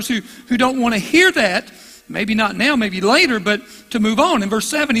 And for those who don't want to hear that, maybe not now, maybe later, but to move on. In verse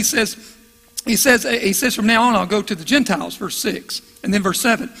 7, he says from now on, I'll go to the Gentiles, verse 6. And then verse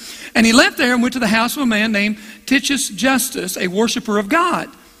 7. And he left there and went to the house of a man named Titius Justus, a worshiper of God.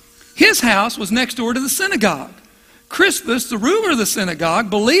 His house was next door to the synagogue. Crispus, the ruler of the synagogue,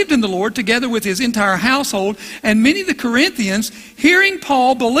 believed in the Lord together with his entire household, and many of the Corinthians, hearing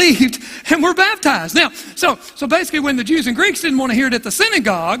Paul, believed and were baptized. Now, so basically when the Jews and Greeks didn't want to hear it at the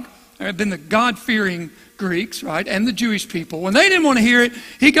synagogue, there had been the God-fearing Greeks, right, and the Jewish people. When they didn't want to hear it,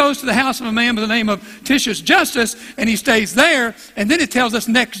 he goes to the house of a man by the name of Titius Justus, and he stays there. And then it tells us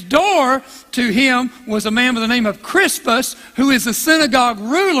next door to him was a man by the name of Crispus, who is the synagogue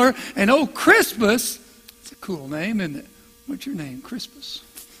ruler. And old Crispus, it's a cool name, isn't it? What's your name, Crispus?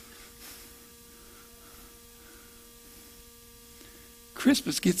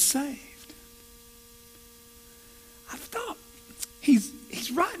 Crispus gets saved. I thought, he's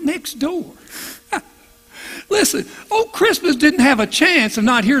right next door. Listen, old Crispus didn't have a chance of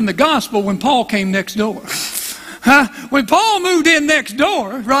not hearing the gospel when Paul came next door. When Paul moved in next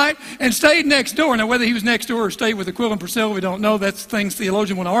door, right, and stayed next door. Now, whether he was next door or stayed with Aquila and Priscilla, we don't know. That's things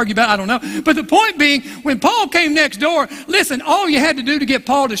theologians want to argue about. I don't know. But the point being, when Paul came next door, listen, all you had to do to get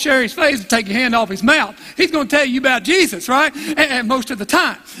Paul to share his faith is to take your hand off his mouth. He's going to tell you about Jesus, right, and most of the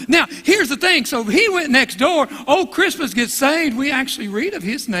time. Now, here's the thing. So he went next door. Old Crispus gets saved. We actually read of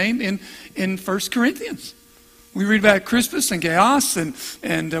his name in 1 Corinthians. We read about Crispus and Gaius,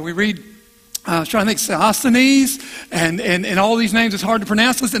 and we read, I was trying to think, Sosthenes, and all these names. It's hard to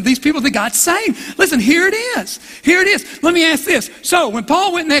pronounce. Listen, these people that got saved. Listen, here it is. Here it is. Let me ask this. So when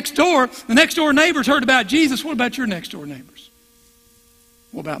Paul went next door, the next door neighbors heard about Jesus. What about your next door neighbors?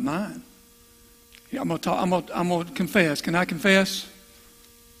 What about mine? Yeah, I'm going to confess. Can I confess?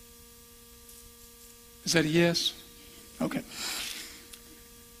 Is that a yes? Okay.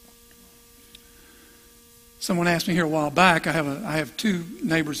 Someone asked me here a while back. I have two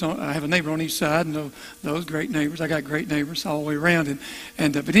neighbors. I have a neighbor on each side, and those great neighbors. I got great neighbors all the way around.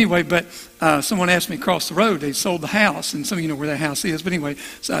 But anyway, someone asked me across the road. They sold the house, and some of you know where that house is. But anyway,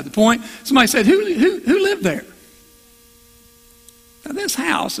 beside the point. Somebody said, "Who lived there?" Now this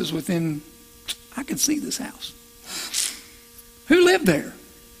house is within. I can see this house. lived there?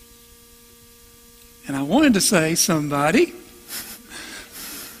 And I wanted to say somebody.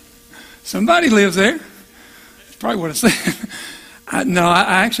 Somebody lives there. That's probably what I said. I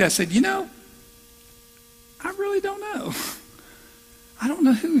said, I really don't know. I don't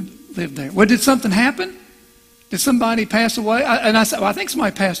know who lived there. Well, did something happen? Did somebody pass away? And I said, well, I think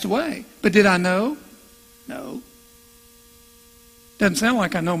somebody passed away. But did I know? No. Doesn't sound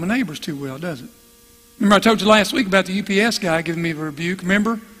like I know my neighbors too well, does it? Remember I told you last week about the UPS guy giving me a rebuke,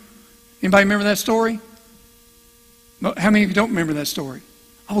 remember? Anybody remember that story? How many of you don't remember that story?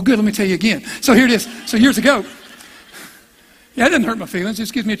 Oh, good, let me tell you again. So here it is. So years ago, yeah, it doesn't hurt my feelings. It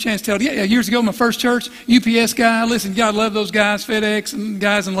just gives me a chance to tell you. Yeah, years ago, my first church, UPS guy, listen, God love those guys, FedEx and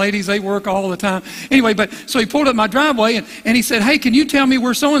guys and ladies, they work all the time. Anyway, so he pulled up my driveway and he said, hey, can you tell me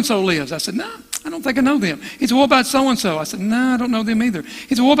where so-and-so lives? I said, no, I don't think I know them. He said, what about so-and-so? I said, no, I don't know them either.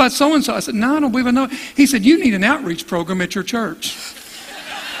 He said, what about so-and-so? I said, no, I don't believe I know. He said, you need an outreach program at your church.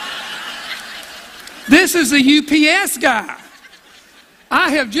 This is a UPS guy.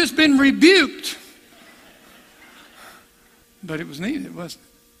 I have just been rebuked. But it was needed, wasn't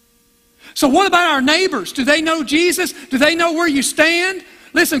it? So what about our neighbors? Do they know Jesus? Do they know where you stand?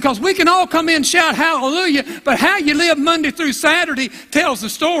 Listen, because we can all come in and shout hallelujah, but how you live Monday through Saturday tells the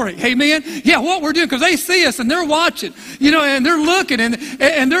story. Amen? Yeah, what we're doing, because they see us and they're watching, and they're looking and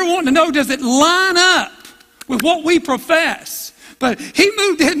they're wanting to know, does it line up with what we profess? But he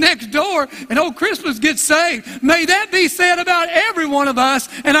moved in next door and old Christmas gets saved. May that be said about every one of us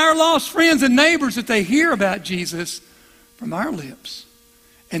and our lost friends and neighbors, that they hear about Jesus from our lips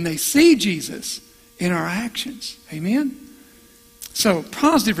and they see Jesus in our actions. Amen? So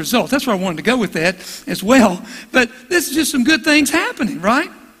positive results. That's where I wanted to go with that as well. But this is just some good things happening,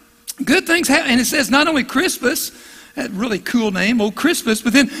 right? Good things happen. And it says not only Crispus, that really cool name, old Crispus,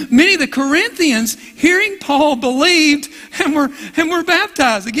 but then many of the Corinthians, hearing Paul, believed and were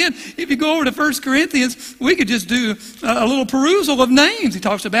baptized. Again, if you go over to 1 Corinthians, we could just do a little perusal of names. He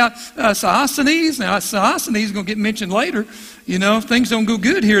talks about Sosthenes. Now, Sosthenes is going to get mentioned later. If things don't go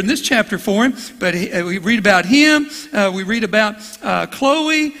good here in this chapter for him. But we read about him. We read about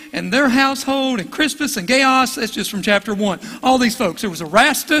Chloe and their household, and Crispus and Gaius. That's just from chapter 1. All these folks. There was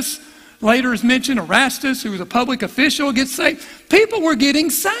Erastus. Later is mentioned Erastus, who was a public official, gets saved. People were getting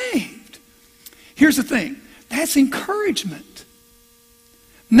saved. Here's the thing. That's encouragement.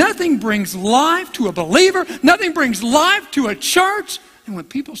 Nothing brings life to a believer. Nothing brings life to a church. And when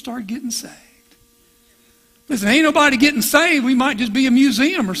people start getting saved. Listen, ain't nobody getting saved. We might just be a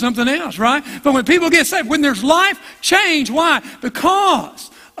museum or something else, right? But when people get saved, when there's life change, why? Because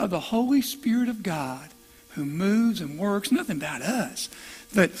of the Holy Spirit of God who moves and works. Nothing about us.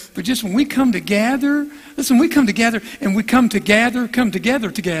 But just when we come together, listen, we come together and we come together.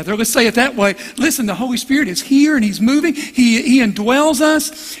 Let's say it that way. Listen, the Holy Spirit is here and He's moving. He indwells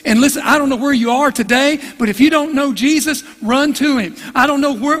us. And listen, I don't know where you are today, but if you don't know Jesus, run to Him. I don't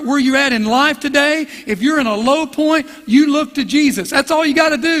know where you're at in life today. If you're in a low point, you look to Jesus. That's all you got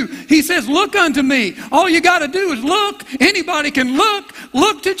to do. He says, look unto me. All you got to do is look. Anybody can look.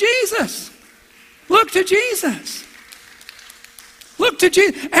 Look to Jesus. Look to Jesus. Look to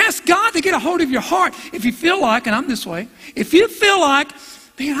Jesus. Ask God to get a hold of your heart. If you feel like, and I'm this way, if you feel like,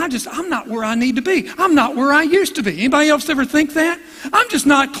 man, I'm not where I need to be. I'm not where I used to be. Anybody else ever think that? I'm just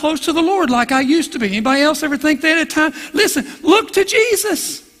not close to the Lord like I used to be. Anybody else ever think that at times? Listen, look to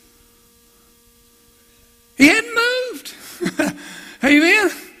Jesus. He hadn't moved. Amen.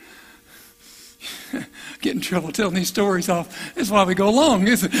 Get in trouble telling these stories off. That's why we go along,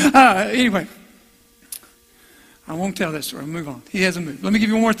 isn't it? Anyway. I won't tell that story. I'll move on. He hasn't moved. Let me give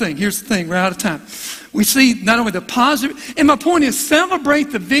you one more thing. Here's the thing. We're out of time. We see not only the positive, and my point is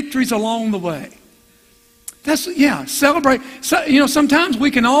celebrate the victories along the way. Celebrate. So, sometimes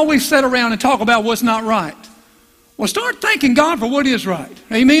we can always sit around and talk about what's not right. Well, start thanking God for what is right.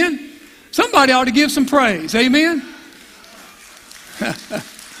 Amen? Somebody ought to give some praise. Amen?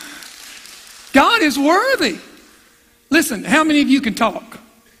 God is worthy. Listen, how many of you can talk?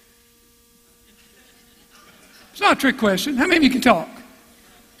 It's not a trick question. How many of you can talk?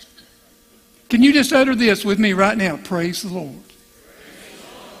 Can you just utter this with me right now? Praise the Lord.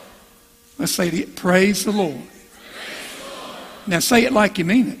 Let's say it. Praise the Lord. Now say it like you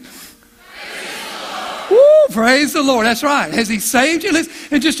mean it. Woo, praise the Lord. That's right. Has He saved you?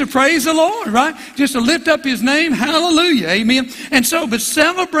 And just to praise the Lord, right? Just to lift up His name. Hallelujah. Amen. And so, but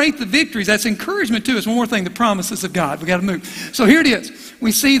celebrate the victories. That's encouragement to us. One more thing, the promises of God. We got to move. So here it is.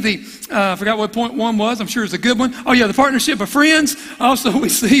 we see the, I forgot what point 1 was. I'm sure it's a good one. Oh yeah, the partnership of friends. Also we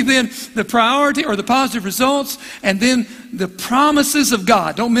see then the priority or the positive results, and then the promises of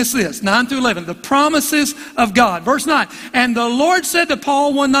God. Don't miss this, 9 through 11. The promises of God. Verse 9, and the Lord said to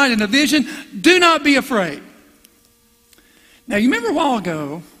Paul one night in a vision, do not be afraid. Now you remember a while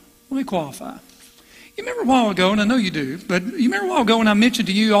ago, let me qualify. You remember a while ago, and I know you do, but you remember a while ago when I mentioned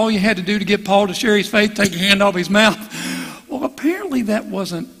to you all you had to do to get Paul to share his faith, take your hand off his mouth? Well, apparently that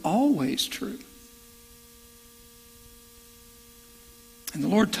wasn't always true. And the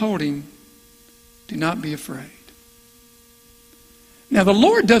Lord told him, do not be afraid. Now, the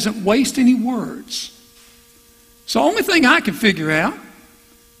Lord doesn't waste any words. So the only thing I can figure out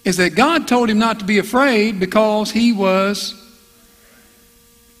is that God told him not to be afraid because he was...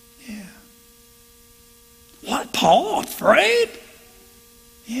 What, Paul, afraid?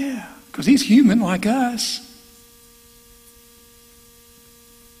 Yeah, because he's human like us.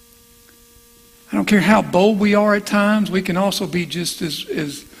 I don't care how bold we are at times, we can also be just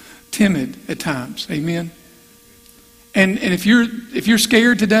as timid at times. Amen? And if you're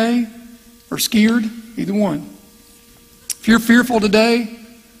scared today, or scared, either one. If you're fearful today,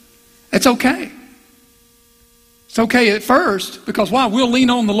 it's okay. It's okay at first, because why? We'll lean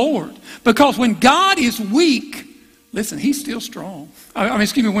on the Lord. Because when God is weak, listen, he's still strong.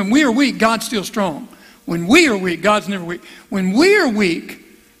 When we are weak, God's still strong. When we are weak, God's never weak. When we are weak,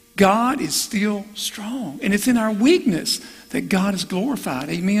 God is still strong. And it's in our weakness that God is glorified.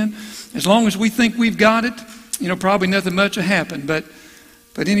 Amen? As long as we think we've got it, probably nothing much will happen. But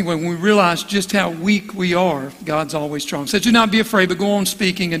anyway, when we realize just how weak we are, God's always strong. It says, do not be afraid, but go on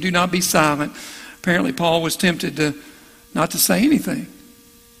speaking and do not be silent. Apparently, Paul was tempted not to say anything.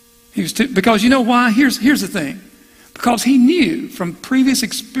 Because you know why? Here's the thing. Because he knew from previous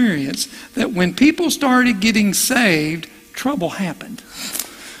experience that when people started getting saved, trouble happened.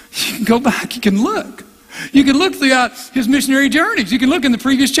 You can go back, you can look. You can look throughout his missionary journeys. You can look in the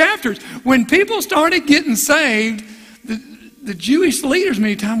previous chapters. When people started getting saved, the Jewish leaders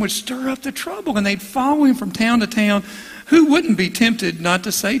many times would stir up the trouble, and they'd follow him from town to town. Who wouldn't be tempted not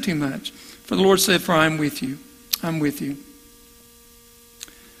to say too much? For the Lord said, for I am with you. I'm with you.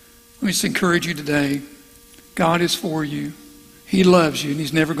 Let me just encourage you today. God is for you. He loves you, and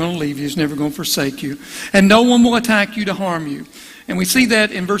he's never going to leave you. He's never going to forsake you. And no one will attack you to harm you. And we see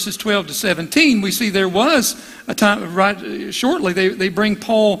that in verses 12 to 17. We see there was a time, right shortly, they bring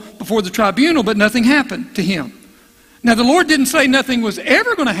Paul before the tribunal, but nothing happened to him. Now, the Lord didn't say nothing was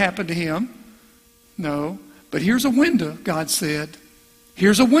ever going to happen to him. No. But here's a window, God said.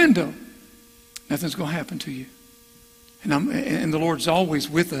 Here's a window. Nothing's going to happen to you. And the Lord's always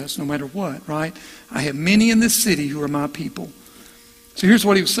with us no matter what, right? I have many in this city who are my people. So here's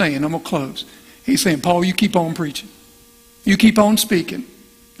what he was saying. I'm going to close. He's saying, Paul, you keep on preaching. You keep on speaking.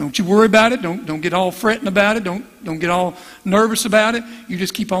 Don't you worry about it. Don't get all fretting about it. Don't get all nervous about it. You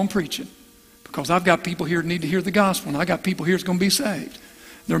just keep on preaching. Because I've got people here who need to hear the gospel, and I got people here who's going to be saved.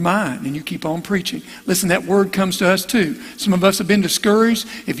 They're mine, and you keep on preaching. Listen, that word comes to us too. Some of us have been discouraged.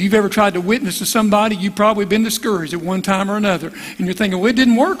 If you've ever tried to witness to somebody, you've probably been discouraged at one time or another. And you're thinking, well, it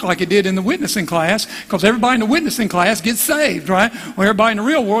didn't work like it did in the witnessing class, because everybody in the witnessing class gets saved, right? Well, everybody in the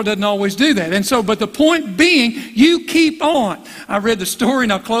real world doesn't always do that. And so, but the point being, you keep on. I read the story,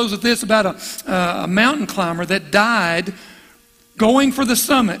 and I'll close with this, about a mountain climber that died going for the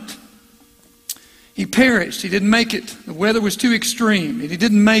summit. He perished. He didn't make it. The weather was too extreme, and he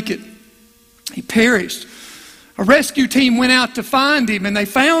didn't make it. He perished. A rescue team went out to find him, and they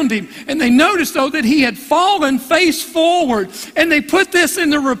found him. And they noticed, though, that he had fallen face forward. And they put this in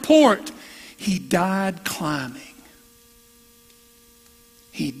the report. He died climbing.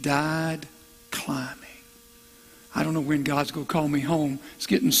 He died climbing. I don't know when God's going to call me home. It's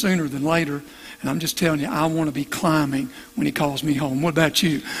getting sooner than later. And I'm just telling you, I want to be climbing when he calls me home. What about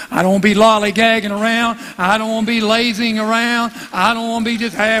you? I don't want to be lollygagging around. I don't want to be lazying around. I don't want to be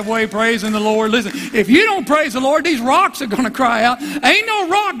just halfway praising the Lord. Listen, if you don't praise the Lord, these rocks are going to cry out. Ain't no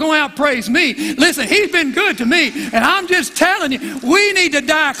rock going out praise me. Listen, he's been good to me. And I'm just telling you, we need to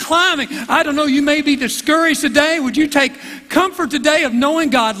die climbing. I don't know, you may be discouraged today. Would you take comfort today of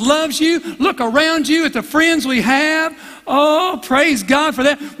knowing God loves you? Look around you at the friends we have. Oh, praise God for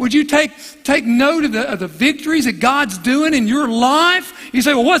that. Would you take note of the victories that God's doing in your life? You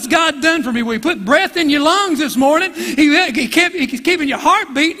say, well, what's God done for me? Well, he put breath in your lungs this morning. He's keeping your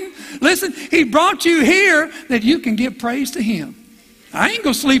heart beating. Listen, he brought you here that you can give praise to him. I ain't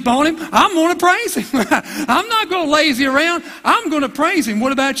going to sleep on him. I'm going to praise him. I'm not going to lazy around. I'm going to praise him.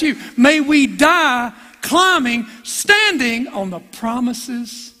 What about you? May we die climbing, standing on the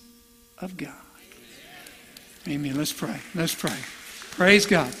promises of God. Amen. Let's pray. Let's pray. Praise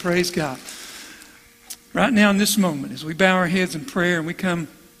God. Praise God. Right now in this moment, as we bow our heads in prayer and we come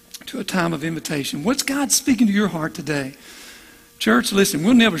to a time of invitation, what's God speaking to your heart today? Church, listen,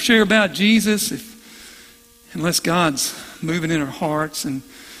 we'll never share about Jesus unless God's moving in our hearts. And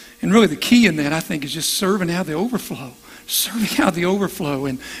really the key in that, I think, is just serving out of the overflow. Serving out of the overflow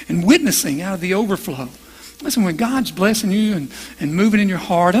and witnessing out of the overflow. Listen, when God's blessing you and moving in your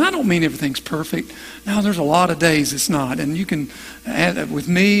heart, and I don't mean everything's perfect. No, there's a lot of days it's not. And you can, with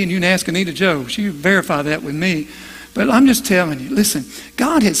me, and you can ask Anita Joe. She can verify that with me. But I'm just telling you, listen,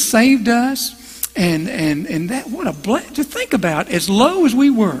 God has saved us. And that, what a blessing. To think about, as low as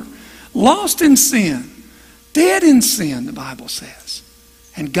we were, lost in sin, dead in sin, the Bible says.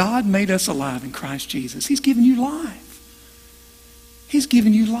 And God made us alive in Christ Jesus. He's given you life. He's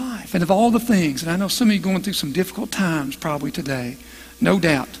given you life. And of all the things, and I know some of you are going through some difficult times probably today, no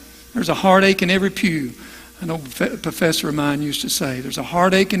doubt. There's a heartache in every pew. I know a professor of mine used to say, there's a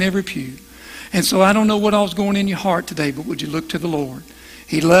heartache in every pew. And so I don't know what all's going in your heart today, but would you look to the Lord?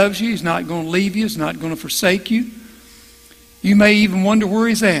 He loves you. He's not going to leave you. He's not going to forsake you. You may even wonder where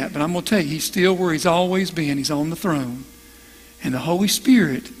He's at, but I'm going to tell you, He's still where He's always been. He's on the throne. And the Holy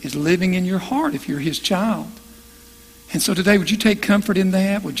Spirit is living in your heart if you're His child. And so today, would you take comfort in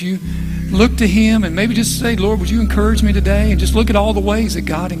that? Would you look to Him and maybe just say, Lord, would you encourage me today? And just look at all the ways that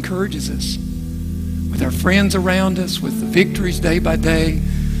God encourages us. With our friends around us, with the victories day by day,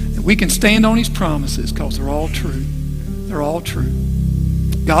 that we can stand on His promises because they're all true. They're all true.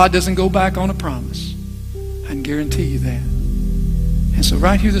 God doesn't go back on a promise. I can guarantee you that. And so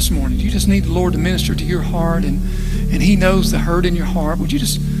right here this morning, you just need the Lord to minister to your heart, and He knows the hurt in your heart. Would you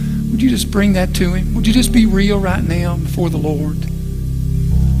just bring that to Him? Would you just be real right now before the Lord?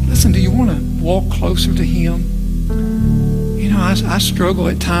 Listen, do you want to walk closer to Him? You know, I struggle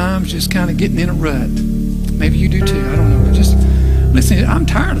at times just kind of getting in a rut. Maybe you do too. I don't know. But just listen, I'm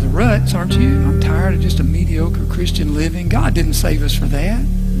tired of the ruts, aren't you? I'm tired of just a mediocre Christian living. God didn't save us for that.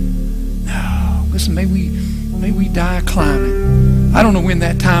 No. Listen, may we die climbing. I don't know when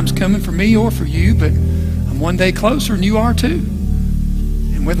that time's coming for me or for you, but I'm one day closer and you are too.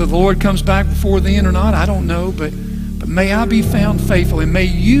 And whether the Lord comes back before then or not, I don't know, but may I be found faithful, and may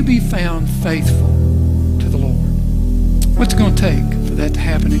you be found faithful to the Lord. What's it going to take for that to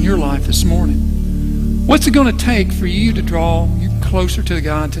happen in your life this morning? What's it going to take for you to draw you closer to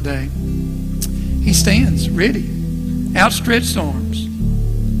God today? He stands ready, outstretched arms.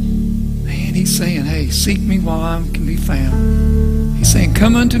 Man, He's saying, hey, seek me while I can be found. He's saying,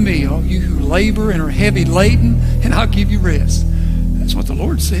 come unto me, all you who labor and are heavy laden, and I'll give you rest. That's what the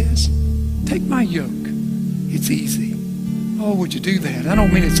Lord says. Take my yoke. It's easy. Oh, would you do that? I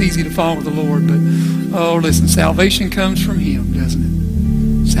don't mean it's easy to follow the Lord, but, oh, listen, salvation comes from Him, doesn't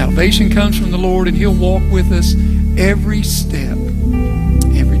it? Salvation comes from the Lord, and He'll walk with us every step,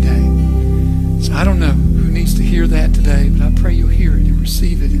 every day. So I don't know who needs to hear that today, but I pray you'll hear it and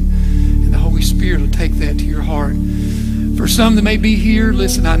receive it, and the Holy Spirit will take that to your heart. For some that may be here,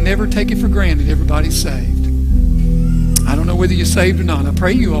 listen, I never take it for granted everybody's saved. I don't know whether you're saved or not. I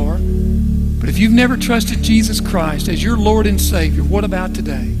pray you are. But if you've never trusted Jesus Christ as your Lord and Savior, what about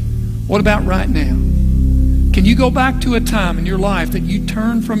today? What about right now? Can you go back to a time in your life that you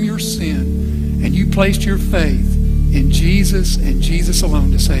turned from your sin and you placed your faith in Jesus and Jesus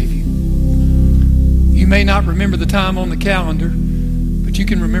alone to save you? You may not remember the time on the calendar, but you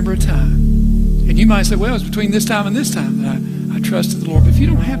can remember a time. And you might say, well, it's between this time and this time that I trusted the Lord. But if you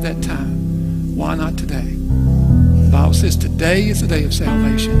don't have that time, why not today? The Bible says today is the day of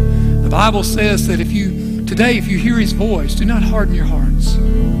salvation. The Bible says that if you hear His voice, do not harden your hearts. Do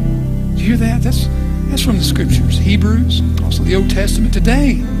you hear that? That's from the Scriptures. Hebrews, also the Old Testament.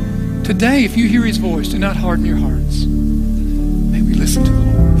 Today, if you hear His voice, do not harden your hearts. May we listen to the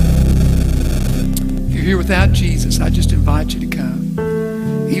Lord. If you're here without Jesus, I just invite you to come.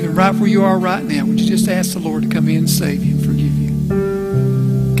 Even right where you are right now, would you just ask the Lord to come in and save you and forgive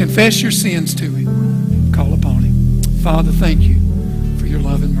you? Confess your sins to Him. Call upon Him. Father, thank you for your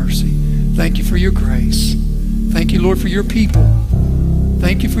love and mercy. Thank you for your grace. Thank you, Lord, for your people.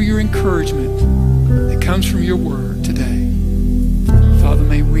 Thank you for your encouragement that comes from your word today. Father,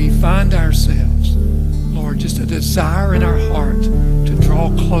 may we find ourselves, Lord, just a desire in our heart to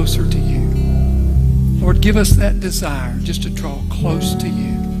draw closer to you. Lord, give us that desire just to draw close to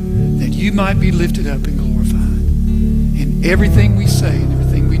you, that you might be lifted up and glorified in everything we say and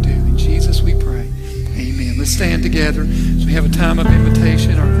everything we do. In Jesus we pray. Amen. Let's stand together as we have a time of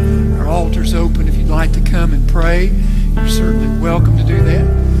invitation. Our altar's open. If you'd like to come and pray, you're certainly welcome to do that.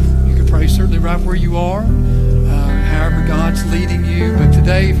 You can pray certainly right where you are, however God's leading you. But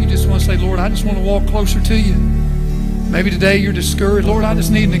today, if you just want to say, Lord, I just want to walk closer to you. Maybe today you're discouraged. Lord, I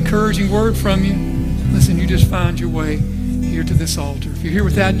just need an encouraging word from you. Listen, you just find your way here to this altar. If you're here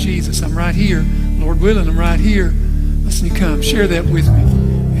without Jesus, I'm right here. Lord willing, I'm right here. Listen, you come. Share that with me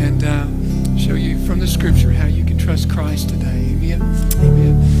and show you from the Scripture how you can trust Christ today. Amen.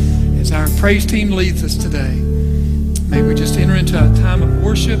 Amen. As our praise team leads us today, may we just enter into a time of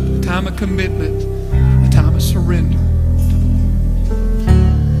worship, a time of commitment, a time of surrender.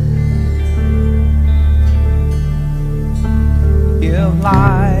 Give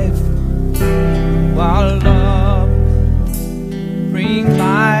life while love, bring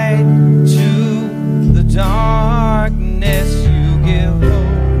light to the darkness. You give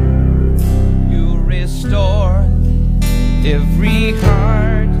hope, you restore every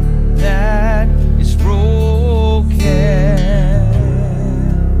heart that is broken.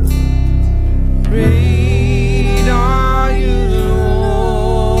 Great are you,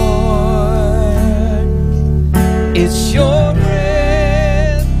 Lord. It's your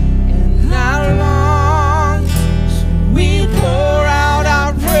breath in our lungs, so we pour out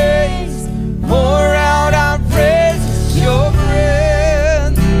our praise, pour out our praise. It's your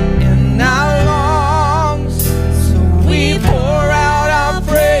breath in our lungs, so we pour out our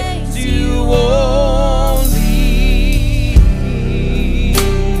praise to you only.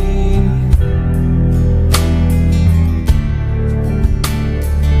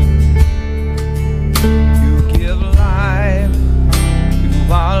 You give life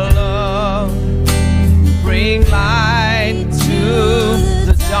to our love, bring light to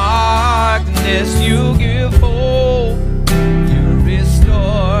the darkness. You give hope, you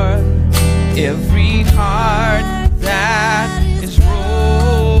restore every heart that is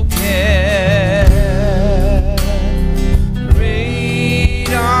broken. Great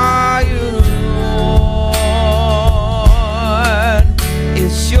are you, Lord.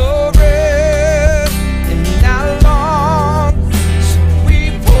 It's your breath in our lungs, so we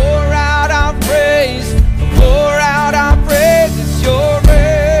pour out our praise, pour out our praise. It's your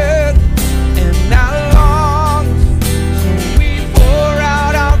breath in our lungs, so we pour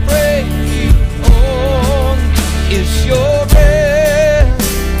out our praise to you only. It's your breath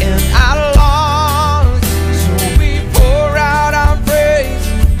in our lungs, so we pour out our praise,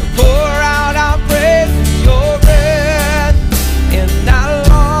 pour out our praise. It's your breath in our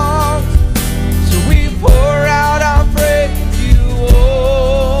lungs, so we pour out our praise to you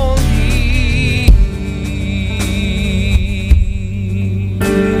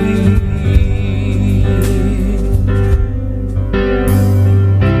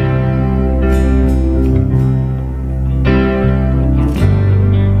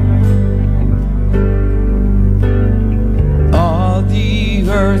All the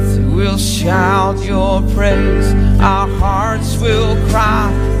earth will shout your praise. Our hearts will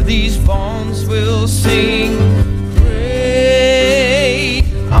cry. These bones will sing. Great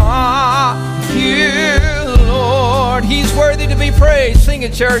are you, Lord. He's worthy to be praised. Sing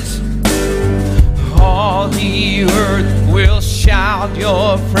it, church. All the earth will shout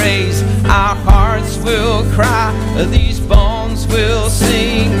your praise. Our hearts will cry. These bones will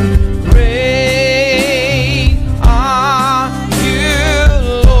sing. Great are you,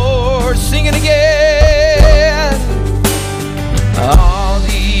 Lord. Sing it again. All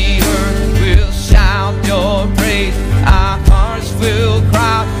the earth will shout your praise. Our hearts will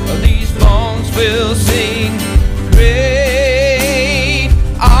cry. These bones will sing. Great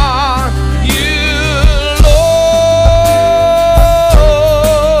are you,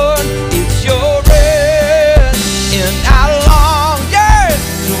 Lord. It's your breath in our lungs, yes.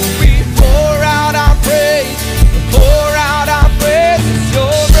 So we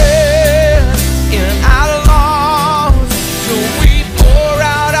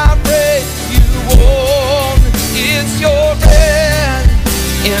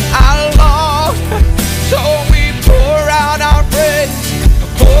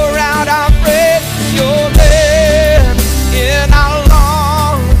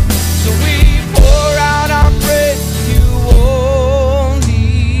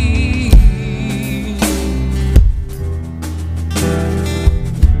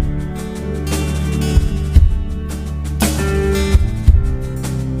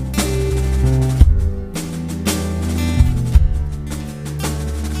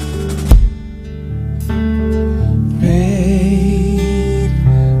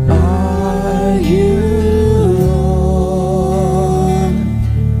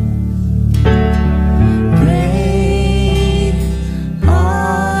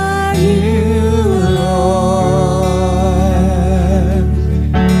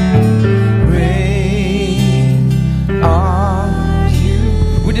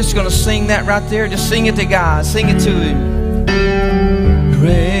just going to sing that right there. Just sing it to God. Sing it to Him.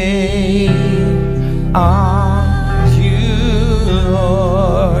 Great are you,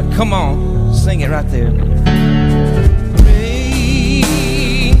 Lord. Come on. Sing it right there.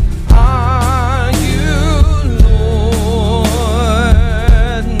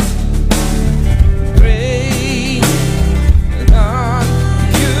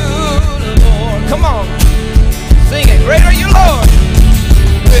 Come on, sing it. Great are you, Lord.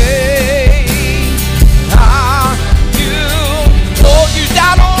 Great are you, Lord. You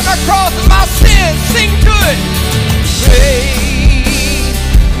died on the cross of my sins. Sing to it. Great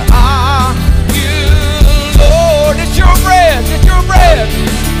are you, Lord. It's your breath. It's your breath.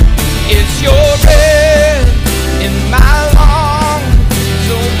 It's your breath in my lungs.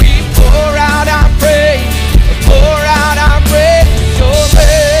 So we pour out our praise. Pour out our praise. It's your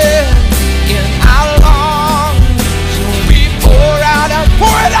breath in our lungs. So we pour out our,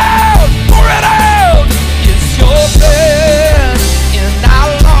 pour it out, pour it out. It's your breath in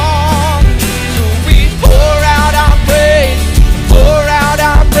our lungs. So we pour out our praise, pour out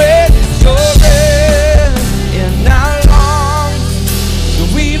our praise. It's your breath in our lungs. So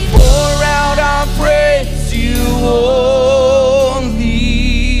we pour out our praise to you only.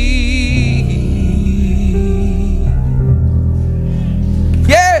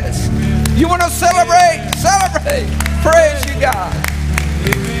 Yes. You want to celebrate? Celebrate. Praise you, God.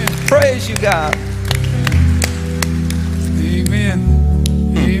 Amen. Praise you, God. Amen.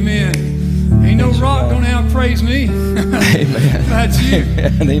 Amen. Ain't no rock gonna outpraise me. Amen. That's you.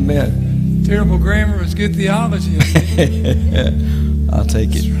 Amen. Terrible grammar is good theology. I'll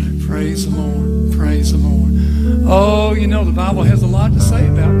take That's it. right. Praise the Lord. Praise the Lord. Oh, you know, the Bible has a lot to say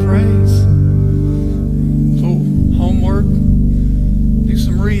about praise. So, homework. Do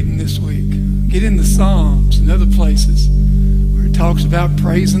some reading this week. Get in the Psalms and other places where it talks about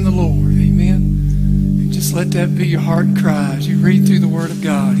praising the Lord. Amen. And just let that be your heart cry as you read through the Word of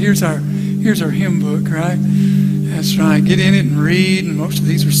God. Here's our hymn book, right? That's right. Get in it and read. And most of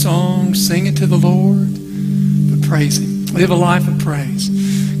these are songs. Sing it to the Lord. But praise Him. Live a life of praise.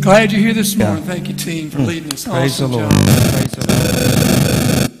 Glad you're here this morning. Thank you, team, for leading us. Praise Awesome the Lord. job. Praise the Lord.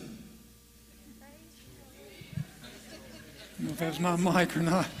 I don't know if that was my mic or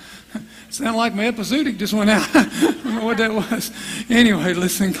not. Sounded like my epizootic just went out. I don't know what that was. Anyway,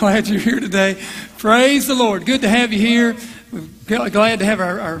 listen, glad you're here today. Praise the Lord. Good to have you here. We're glad to have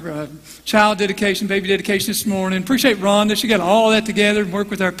our child dedication, baby dedication this morning. Appreciate Rhonda. She got all that together and worked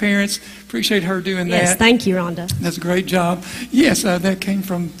with our parents. Appreciate her doing that. Yes, thank you, Rhonda. That's a great job. Yes, that came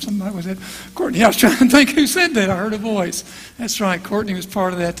from somebody. Was it Courtney? I was trying to think who said that. I heard a voice. That's right. Courtney was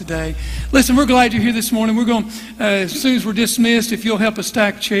part of that today. Listen, we're glad you're here this morning. We're going, as soon as we're dismissed, if you'll help us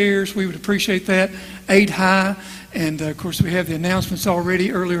stack chairs, we would appreciate that. 8 high. And, of course, we have the announcements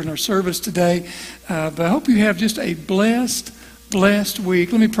already earlier in our service today. But I hope you have just a blessed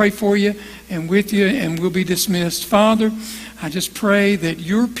week. Let me pray for you and with you, and we'll be dismissed. Father, I just pray that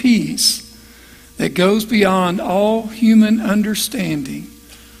your peace that goes beyond all human understanding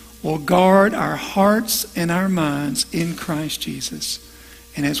will guard our hearts and our minds in Christ Jesus.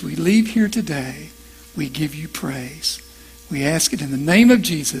 And as we leave here today, we give you praise. We ask it in the name of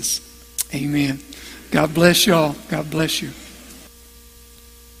Jesus. Amen. God bless y'all. God bless you.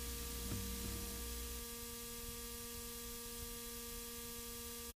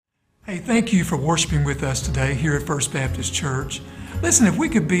 Hey, thank you for worshiping with us today here at First Baptist Church. Listen, if we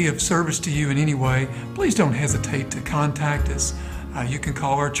could be of service to you in any way, please don't hesitate to contact us. You can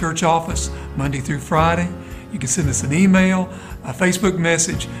call our church office Monday through Friday. You can send us an email, a Facebook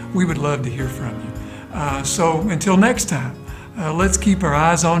message. We would love to hear from you. So until next time, let's keep our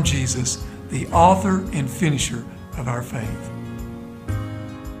eyes on Jesus, the author and finisher of our faith.